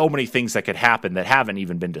there's so many things that could happen that haven't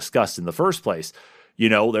even been discussed in the first place.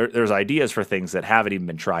 There's ideas for things that haven't even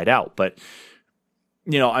been tried out. But,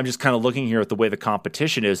 I'm just kind of looking here at the way the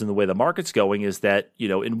competition is and the way the market's going is that,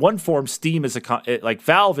 in one form, Steam is like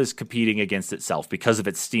Valve is competing against itself because of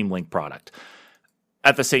its Steam Link product.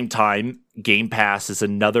 At the same time, Game Pass is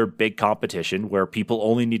another big competition where people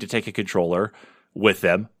only need to take a controller with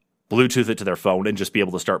them, Bluetooth it to their phone, and just be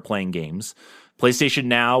able to start playing games. PlayStation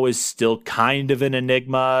Now is still kind of an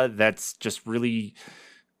enigma. That's just really,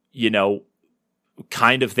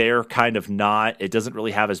 kind of there, kind of not. It doesn't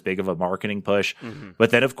really have as big of a marketing push. But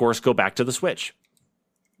then, of course, go back to the Switch.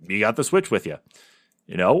 You got the Switch with you.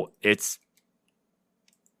 It's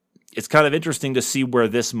kind of interesting to see where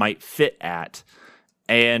this might fit at.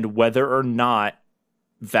 And whether or not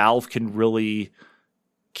Valve can really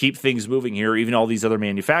keep things moving here, even all these other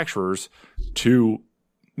manufacturers, to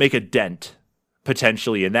make a dent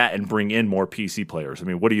potentially in that and bring in more PC players. I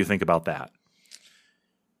mean, what do you think about that?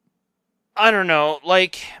 I don't know.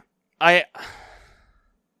 Like, I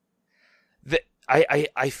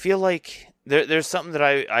feel like there's something that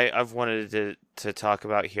I've wanted to talk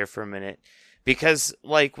about here for a minute, because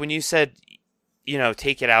like when you said,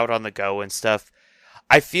 take it out on the go and stuff,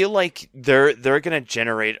 I feel like they're going to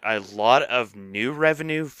generate a lot of new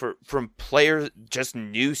revenue from players, just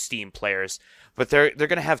new Steam players, but they're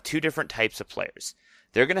going to have two different types of players.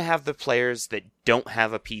 They're going to have the players that don't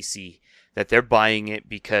have a PC, that they're buying it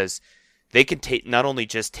because they can not only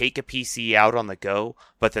just take a PC out on the go,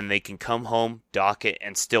 but then they can come home, dock it,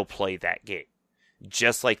 and still play that game,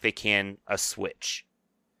 just like they can a Switch.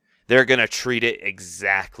 They're going to treat it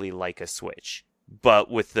exactly like a Switch,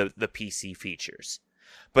 but with the PC features.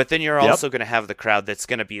 But then you're also going to have the crowd that's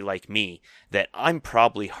going to be like me, that I'm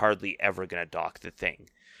probably hardly ever going to dock the thing.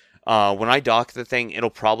 When I dock the thing, it'll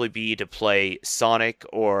probably be to play Sonic,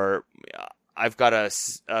 or I've got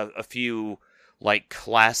a few like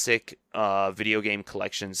classic video game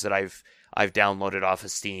collections that I've downloaded off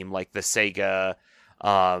of Steam, like the Sega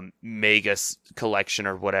Mega collection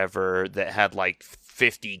or whatever that had like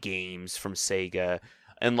 50 games from Sega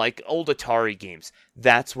and like old Atari games.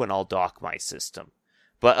 That's when I'll dock my system.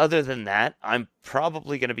 But other than that, I'm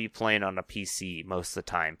probably going to be playing on a PC most of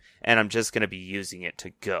the time, and I'm just going to be using it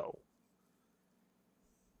to go.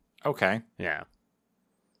 Okay. Yeah.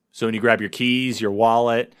 So when you grab your keys, your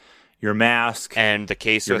wallet, your mask, and the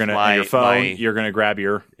case and your phone, you're going to grab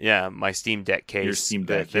my Steam Deck case. Your Steam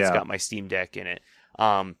Deck, that's got my Steam Deck in it.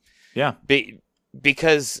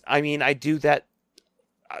 Because I mean, I do that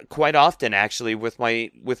quite often actually with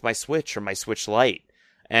my Switch or my Switch Lite.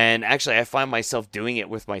 And actually, I find myself doing it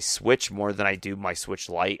with my Switch more than I do my Switch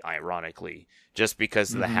Lite, ironically, just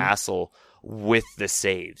because of the hassle with the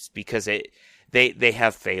saves. Because they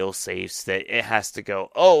have fail safes that it has to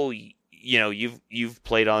go, oh, you've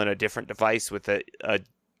played on a different device with a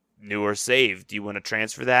newer save. Do you want to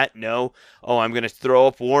transfer that? No. Oh, I'm going to throw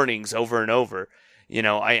up warnings over and over.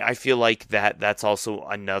 I feel like that's also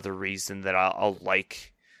another reason that I'll like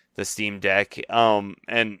the Steam Deck,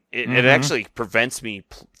 and it actually prevents me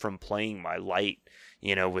from playing my Lite,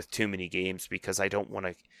 with too many games, because I don't want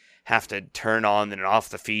to have to turn on and off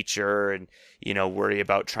the feature and, worry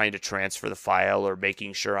about trying to transfer the file or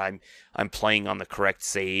making sure I'm playing on the correct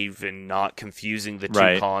save and not confusing the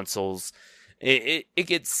two consoles. It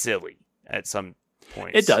gets silly at some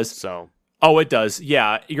points. It does. So. Oh, it does.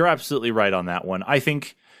 Yeah, you're absolutely right on that one. I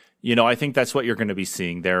think that's what you're going to be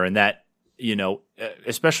seeing there, and that,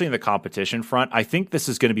 especially in the competition front, I think this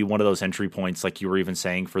is going to be one of those entry points, like you were even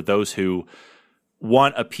saying, for those who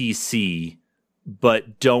want a PC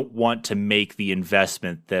but don't want to make the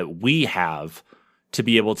investment that we have to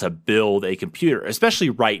be able to build a computer, especially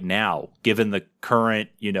right now, given the current,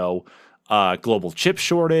 global chip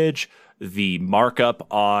shortage, the markup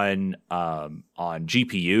on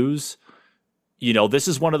GPUs. This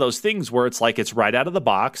is one of those things where it's like it's right out of the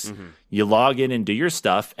box. Mm-hmm. You log in and do your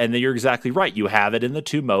stuff, and then you're exactly right. You have it in the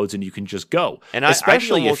two modes, and you can just go. And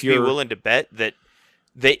especially if you're willing to bet that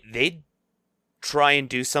they'd try and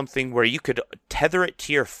do something where you could tether it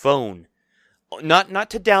to your phone, not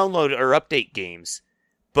to download or update games,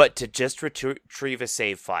 but to just retrieve a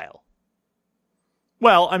save file.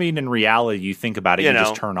 Well, I mean, in reality, you think about it, you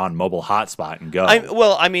just turn on mobile hotspot and go.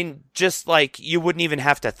 Just like you wouldn't even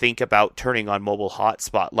have to think about turning on mobile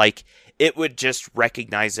hotspot. Like, it would just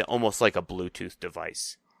recognize it almost like a Bluetooth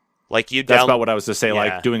device. Like That's about what I was to say,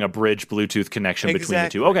 like doing a bridge Bluetooth connection between the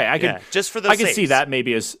two. Okay, I could just for those I could see that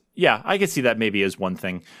maybe as one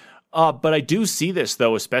thing. But I do see this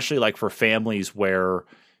though, especially like for families where,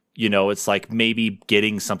 it's like maybe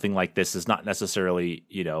getting something like this is not necessarily,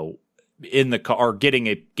 in the car, or getting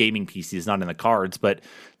a gaming PC is not in the cards, but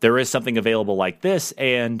there is something available like this,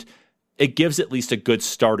 and it gives at least a good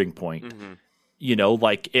starting point. Mm-hmm.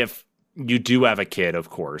 Like if you do have a kid, of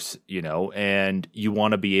course, and you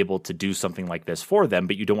want to be able to do something like this for them,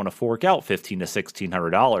 but you don't want to fork out $1,500 to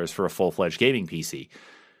 $1,600 for a full-fledged gaming PC.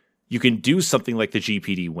 You can do something like the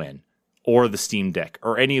GPD Win or the Steam Deck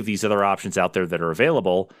or any of these other options out there that are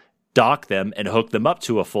available, dock them and hook them up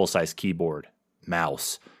to a full-size keyboard,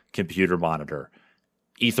 mouse, computer monitor,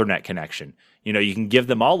 Ethernet connection. You can give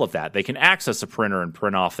them all of that. They can access a printer and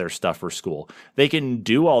print off their stuff for school. They can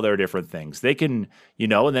do all their different things. They can,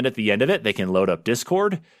 and then at the end of it, they can load up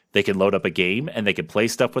Discord, they can load up a game, and they can play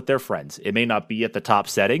stuff with their friends. It may not be at the top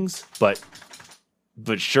settings, but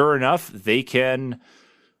sure enough, they can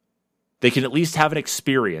at least have an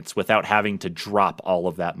experience without having to drop all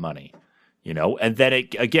of that money, and then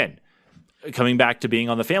again, coming back to being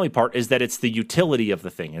on the family part, is that it's the utility of the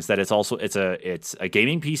thing. Is that it's a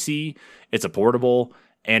gaming PC, it's a portable,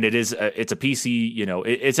 and it's a PC.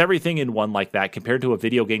 It's everything in one like that compared to a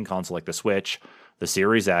video game console like the Switch, the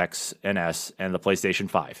Series X and S, and the PlayStation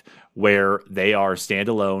 5, where they are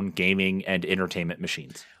standalone gaming and entertainment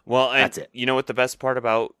machines. Well, that's it. You know what the best part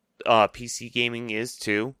about PC gaming is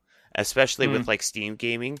too, especially with like Steam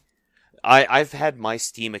gaming. I've had my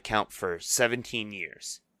Steam account for 17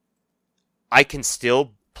 years. I can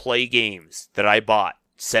still play games that I bought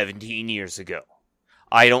 17 years ago.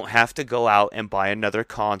 I don't have to go out and buy another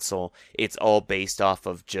console. It's all based off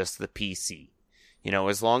of just the PC.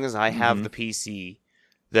 As long as I have the PC,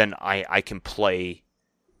 then I can play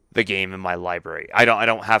the game in my library. I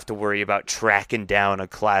don't have to worry about tracking down a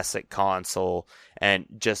classic console and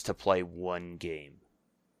just to play one game.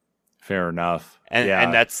 Fair enough.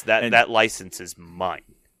 And that license is mine.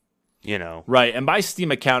 Right. And my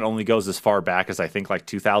Steam account only goes as far back as I think like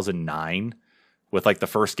 2009 with like the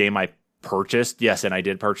first game I purchased. Yes, and I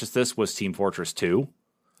did purchase this was Team Fortress 2.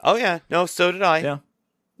 Oh yeah. No, so did I. Yeah.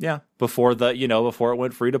 Yeah. Before it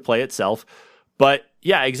went free to play itself. But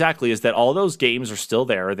yeah, exactly. Is that all those games are still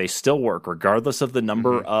there. They still work regardless of the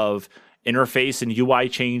number of interface and UI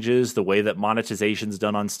changes, the way that monetization is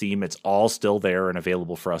done on Steam. It's all still there and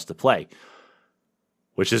available for us to play,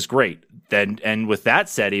 which is great. And with that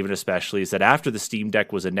said, even especially, is that after the Steam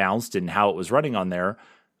Deck was announced and how it was running on there,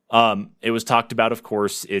 it was talked about, of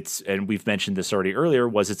course, and we've mentioned this already earlier,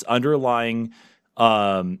 was its underlying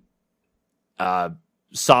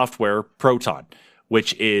software, Proton,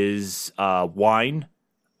 which is Wine,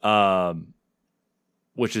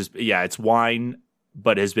 it's Wine,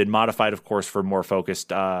 but has been modified, of course, for more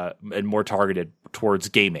focused and more targeted towards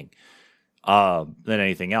gaming than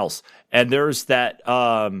anything else. And there's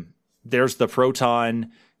there's the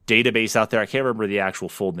Proton database out there. I can't remember the actual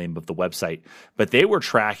full name of the website, but they were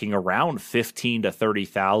tracking around 15 to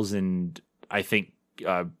 30,000, I think,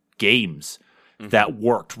 games that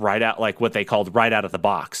worked right out, like what they called right out of the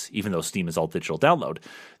box, even though Steam is all digital download.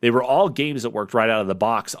 They were all games that worked right out of the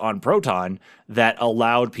box on Proton that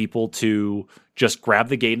allowed people to just grab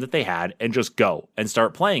the game that they had and just go and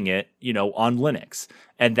start playing it, on Linux.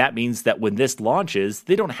 And that means that when this launches,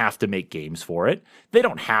 they don't have to make games for it. They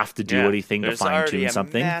don't have to do anything to fine-tune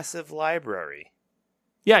something. There's already a massive library.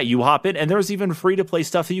 Yeah, you hop in, and there's even free-to-play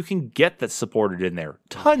stuff that you can get that's supported in there.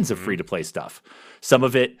 Tons of free-to-play stuff. Some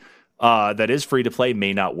of it that is free to play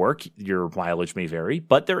may not work. Your mileage may vary,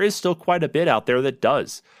 but there is still quite a bit out there that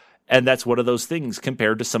does. And that's one of those things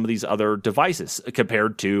compared to some of these other devices,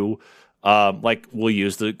 compared to, like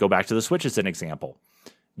we'll go back to the Switch as an example.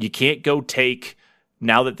 You can't go take,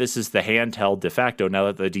 now that this is the handheld de facto, now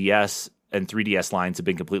that the DS and 3DS lines have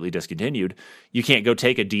been completely discontinued, you can't go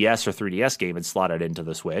take a DS or 3DS game and slot it into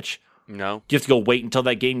the Switch. No. You have to go wait until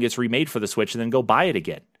that game gets remade for the Switch and then go buy it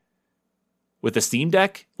again. With the Steam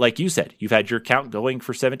Deck, like you said, you've had your account going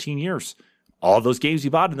for 17 years. All those games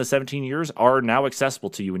you bought in the 17 years are now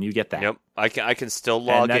accessible to you when you get that. Yep, I can still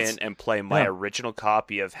log in and play my original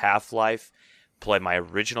copy of Half-Life, play my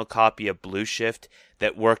original copy of Blue Shift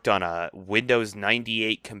that worked on a Windows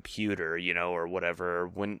 98 computer, or whatever,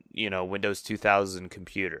 Windows 2000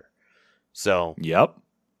 computer. So, Yep.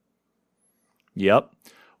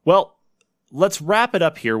 Well, let's wrap it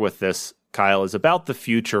up here with this, Kyle, is about the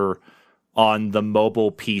future on the mobile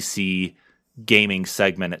PC gaming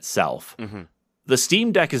segment itself. The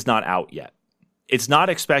Steam Deck is not out yet. It's not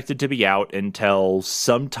expected to be out until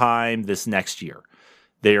sometime this next year.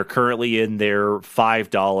 They are currently in their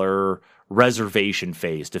 $5 reservation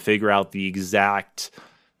phase to figure out the exact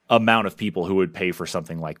amount of people who would pay for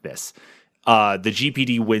something like this. The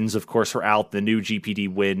GPD wins, of course, are out. The new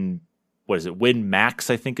GPD Win, what is it? Win Max,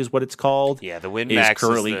 I think is what it's called. Yeah, the Win Max is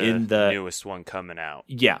currently in the newest one coming out.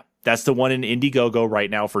 Yeah. That's the one in Indiegogo right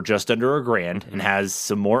now for just under $1,000 and has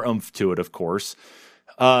some more oomph to it, of course.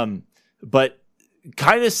 But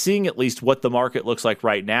kind of seeing at least what the market looks like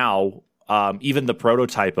right now, even the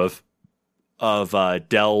prototype of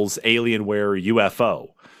Dell's Alienware UFO.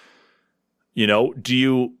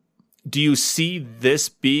 Do you see this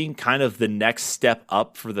being kind of the next step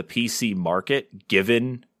up for the PC market,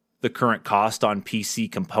 given the current cost on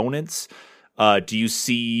PC components? Do you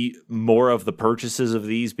see more of the purchases of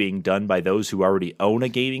these being done by those who already own a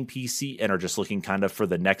gaming PC and are just looking kind of for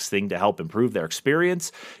the next thing to help improve their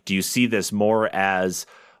experience? Do you see this more as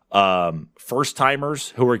first-timers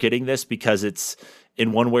who are getting this because it's,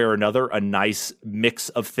 in one way or another, a nice mix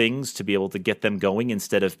of things to be able to get them going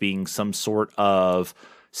instead of being some sort of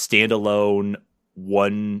standalone,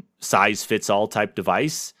 one-size-fits-all type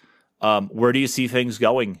device? Where do you see things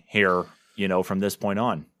going here, from this point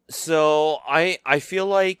on? So I feel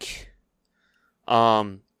like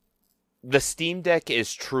the Steam Deck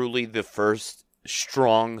is truly the first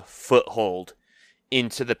strong foothold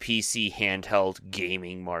into the PC handheld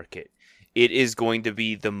gaming market. It is going to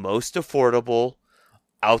be the most affordable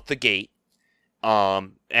out the gate,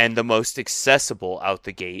 and the most accessible out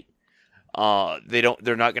the gate.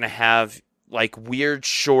 They're not going to have like weird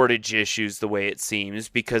shortage issues the way it seems,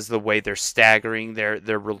 because the way they're staggering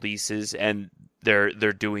their releases and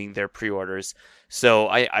they're doing their pre-orders. So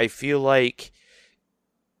I feel like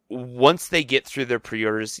once they get through their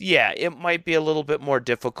pre-orders, yeah, it might be a little bit more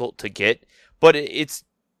difficult to get, but it's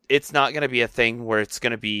not going to be a thing where it's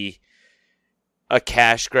going to be a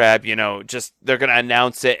cash grab, just they're going to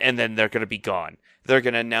announce it and then they're going to be gone. They're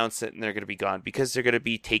going to announce it and they're going to be gone, because they're going to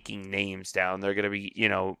be taking names down. They're going to be,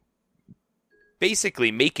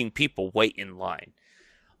 basically making people wait in line.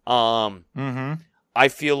 I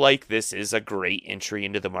feel like this is a great entry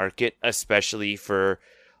into the market, especially for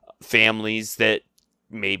families that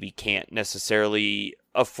maybe can't necessarily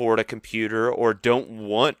afford a computer or don't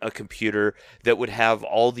want a computer that would have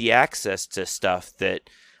all the access to stuff that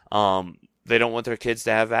they don't want their kids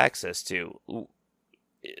to have access to.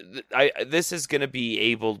 This is going to be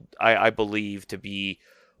able, I believe, to be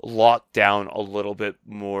locked down a little bit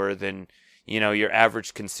more than your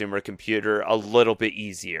average consumer computer, a little bit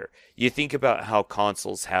easier. You think about how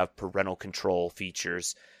consoles have parental control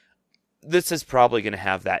features. This is probably going to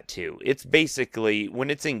have that too. It's basically, when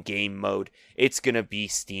it's in game mode, it's going to be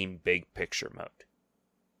Steam Big Picture mode.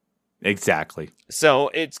 Exactly. So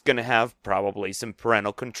it's going to have probably some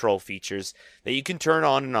parental control features that you can turn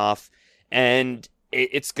on and off, and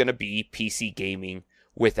it's going to be PC gaming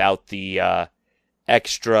without the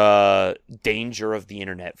extra danger of the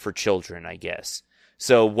internet for children, I guess.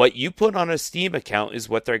 So what you put on a Steam account is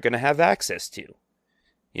what they're going to have access to,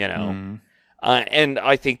 and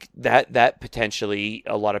I think that potentially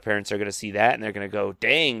a lot of parents are going to see that and they're going to go,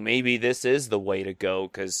 dang, maybe this is the way to go,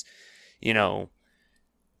 because,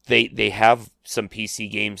 they have some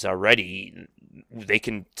PC games already. They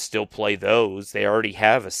can still play those. They already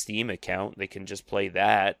have a Steam account. They can just play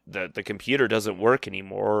that. The computer doesn't work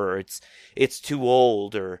anymore, or it's too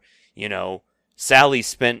old, or Sally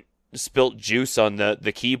spilt juice on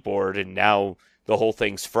the keyboard and now the whole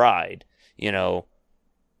thing's fried. There's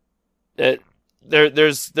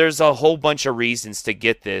a whole bunch of reasons to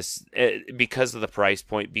get this, because of the price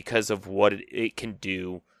point, because of what it can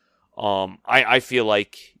do. I feel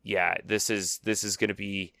like, yeah, this is going to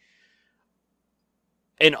be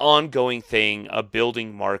an ongoing thing, a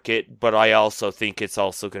building market, but I also think it's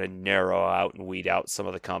also going to narrow out and weed out some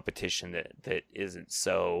of the competition that isn't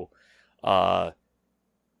so, I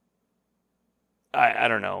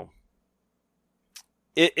don't know,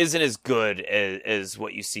 it isn't as good as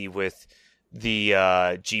what you see with the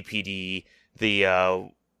GPD,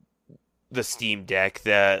 the Steam Deck,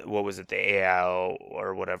 what was it, the AI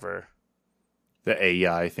or whatever. The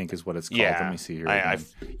AI, I think, is what it's called. Yeah, let me see here.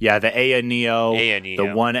 The AI Neo,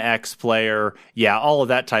 the One X player. Yeah, all of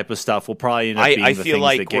that type of stuff will probably end up being the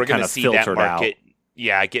things that get kind of filtered out.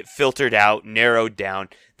 Yeah, get filtered out, narrowed down.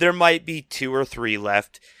 There might be 2 or 3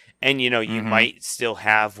 left, and you might still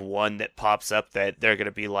have one that pops up that they're going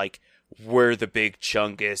to be like, we're the big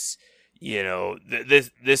chungus.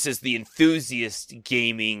 This is the enthusiast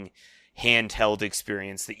gaming handheld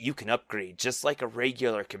experience that you can upgrade just like a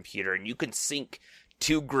regular computer, and you can sink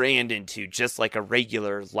 $2,000 into just like a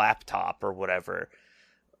regular laptop or whatever.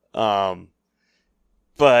 But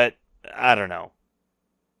I don't know.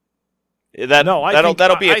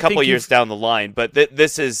 That'll be a couple years down the line. But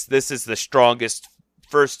this is the strongest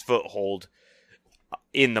first foothold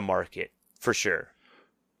in the market for sure.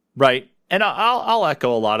 Right, and I'll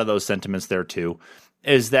echo a lot of those sentiments there too.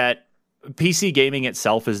 Is that PC gaming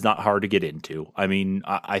itself is not hard to get into. I mean,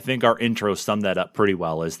 I think our intro summed that up pretty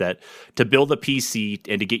well, is that to build a PC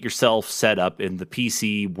and to get yourself set up in the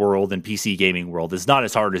PC world and PC gaming world is not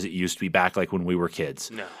as hard as it used to be back like when we were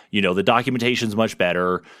kids. No. The documentation's much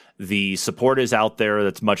better. The support is out there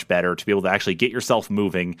that's much better to be able to actually get yourself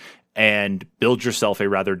moving and build yourself a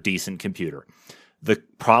rather decent computer. The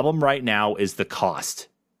problem right now is the cost,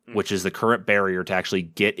 which is the current barrier to actually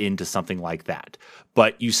get into something like that.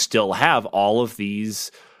 But you still have all of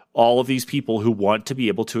these people who want to be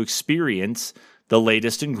able to experience the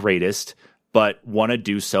latest and greatest, but want to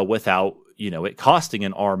do so without, it costing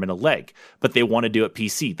an arm and a leg. But they want to do it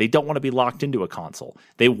PC. They don't want to be locked into a console.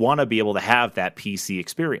 They want to be able to have that PC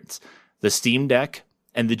experience. The Steam Deck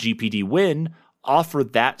and the GPD Win offer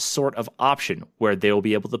that sort of option where they will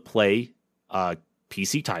be able to play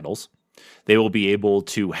PC titles They will be able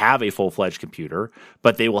to have a full-fledged computer,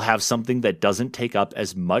 but they will have something that doesn't take up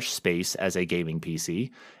as much space as a gaming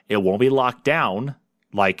PC. It won't be locked down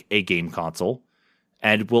like a game console,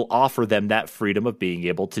 and will offer them that freedom of being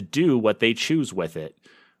able to do what they choose with it.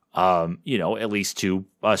 At least to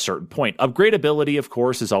a certain point. Upgradability, of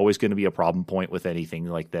course, is always going to be a problem point with anything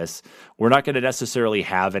like this. We're not going to necessarily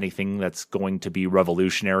have anything that's going to be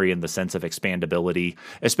revolutionary in the sense of expandability,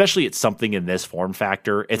 especially it's something in this form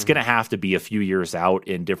factor. It's going to have to be a few years out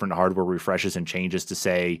in different hardware refreshes and changes to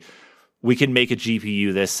say, we can make a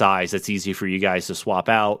GPU this size that's easy for you guys to swap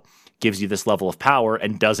out, gives you this level of power,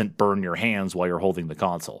 and doesn't burn your hands while you're holding the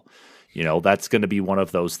console. That's going to be one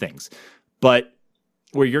of those things. But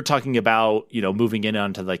where you're talking about, moving in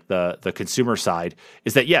onto like the consumer side,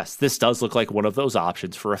 is that yes, this does look like one of those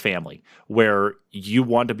options for a family where you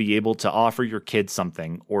want to be able to offer your kids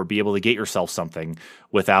something or be able to get yourself something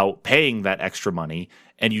without paying that extra money,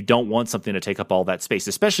 and you don't want something to take up all that space.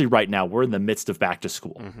 Especially right now, we're in the midst of back to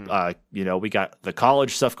school. We got the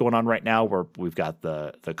college stuff going on right now, where we've got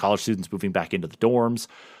the college students moving back into the dorms.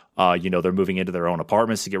 They're moving into their own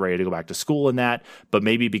apartments to get ready to go back to school and that. But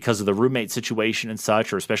maybe because of the roommate situation and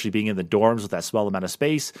such, or especially being in the dorms with that small amount of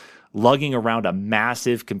space, lugging around a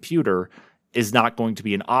massive computer is not going to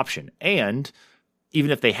be an option. And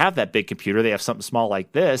even if they have that big computer, they have something small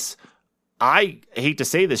like this. I hate to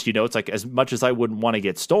say this, it's like as much as I wouldn't want to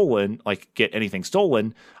get anything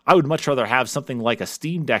stolen, I would much rather have something like a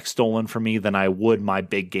Steam Deck stolen from me than I would my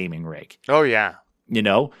big gaming rig. Oh, yeah.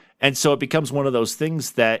 And so it becomes one of those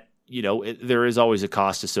things that, there is always a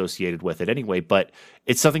cost associated with it anyway, but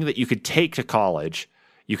it's something that you could take to college,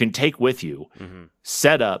 you can take with you,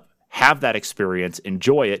 set up, have that experience,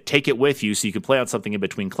 enjoy it, take it with you so you can play on something in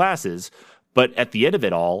between classes. But at the end of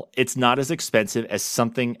it all, it's not as expensive as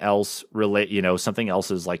something else something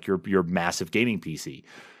else is like your massive gaming PC.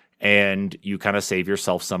 And you kind of save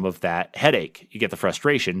yourself some of that headache. You get the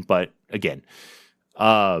frustration, but again,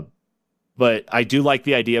 but I do like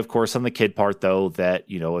the idea, of course, on the kid part, though, that,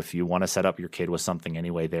 if you want to set up your kid with something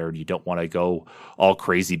anyway there and you don't want to go all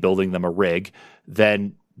crazy building them a rig,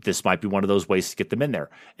 then this might be one of those ways to get them in there.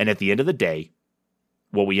 And at the end of the day,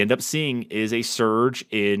 what we end up seeing is a surge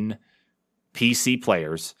in PC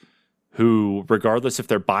players who, regardless if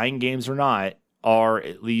they're buying games or not, are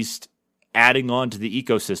at least adding on to the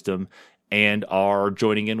ecosystem and are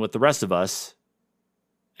joining in with the rest of us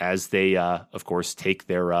as they, of course, take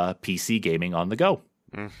their PC gaming on the go.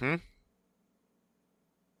 Mm-hmm.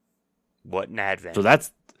 What an advent. So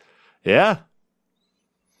that's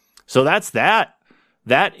that.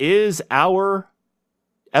 That is our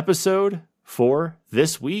episode for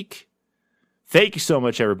this week. Thank you so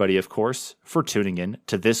much, everybody, of course, for tuning in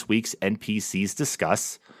to this week's NPCs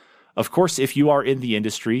Discuss. Of course, if you are in the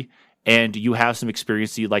industry and you have some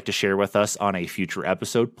experience that you'd like to share with us on a future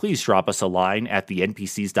episode, please drop us a line at the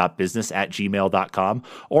npcs.business@gmail.com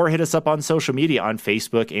or hit us up on social media on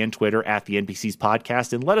Facebook and Twitter at the NPCs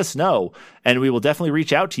Podcast and let us know, and we will definitely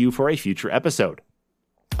reach out to you for a future episode.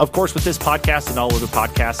 Of course, with this podcast and all other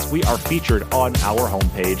podcasts, we are featured on our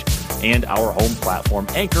homepage and our home platform,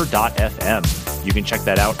 anchor.fm. You can check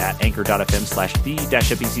that out at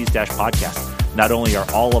anchor.fm/the-NPCs-podcast. Not only are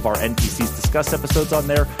all of our NPCs Discuss episodes on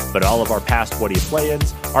there, but all of our past What Do You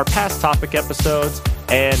Play-ins, our past topic episodes,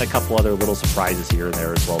 and a couple other little surprises here and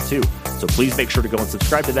there as well, too. So please make sure to go and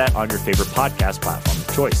subscribe to that on your favorite podcast platform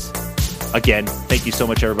of choice. Again, thank you so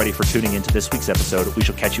much, everybody, for tuning into this week's episode. We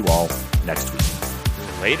shall catch you all next week.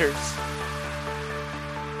 Laters.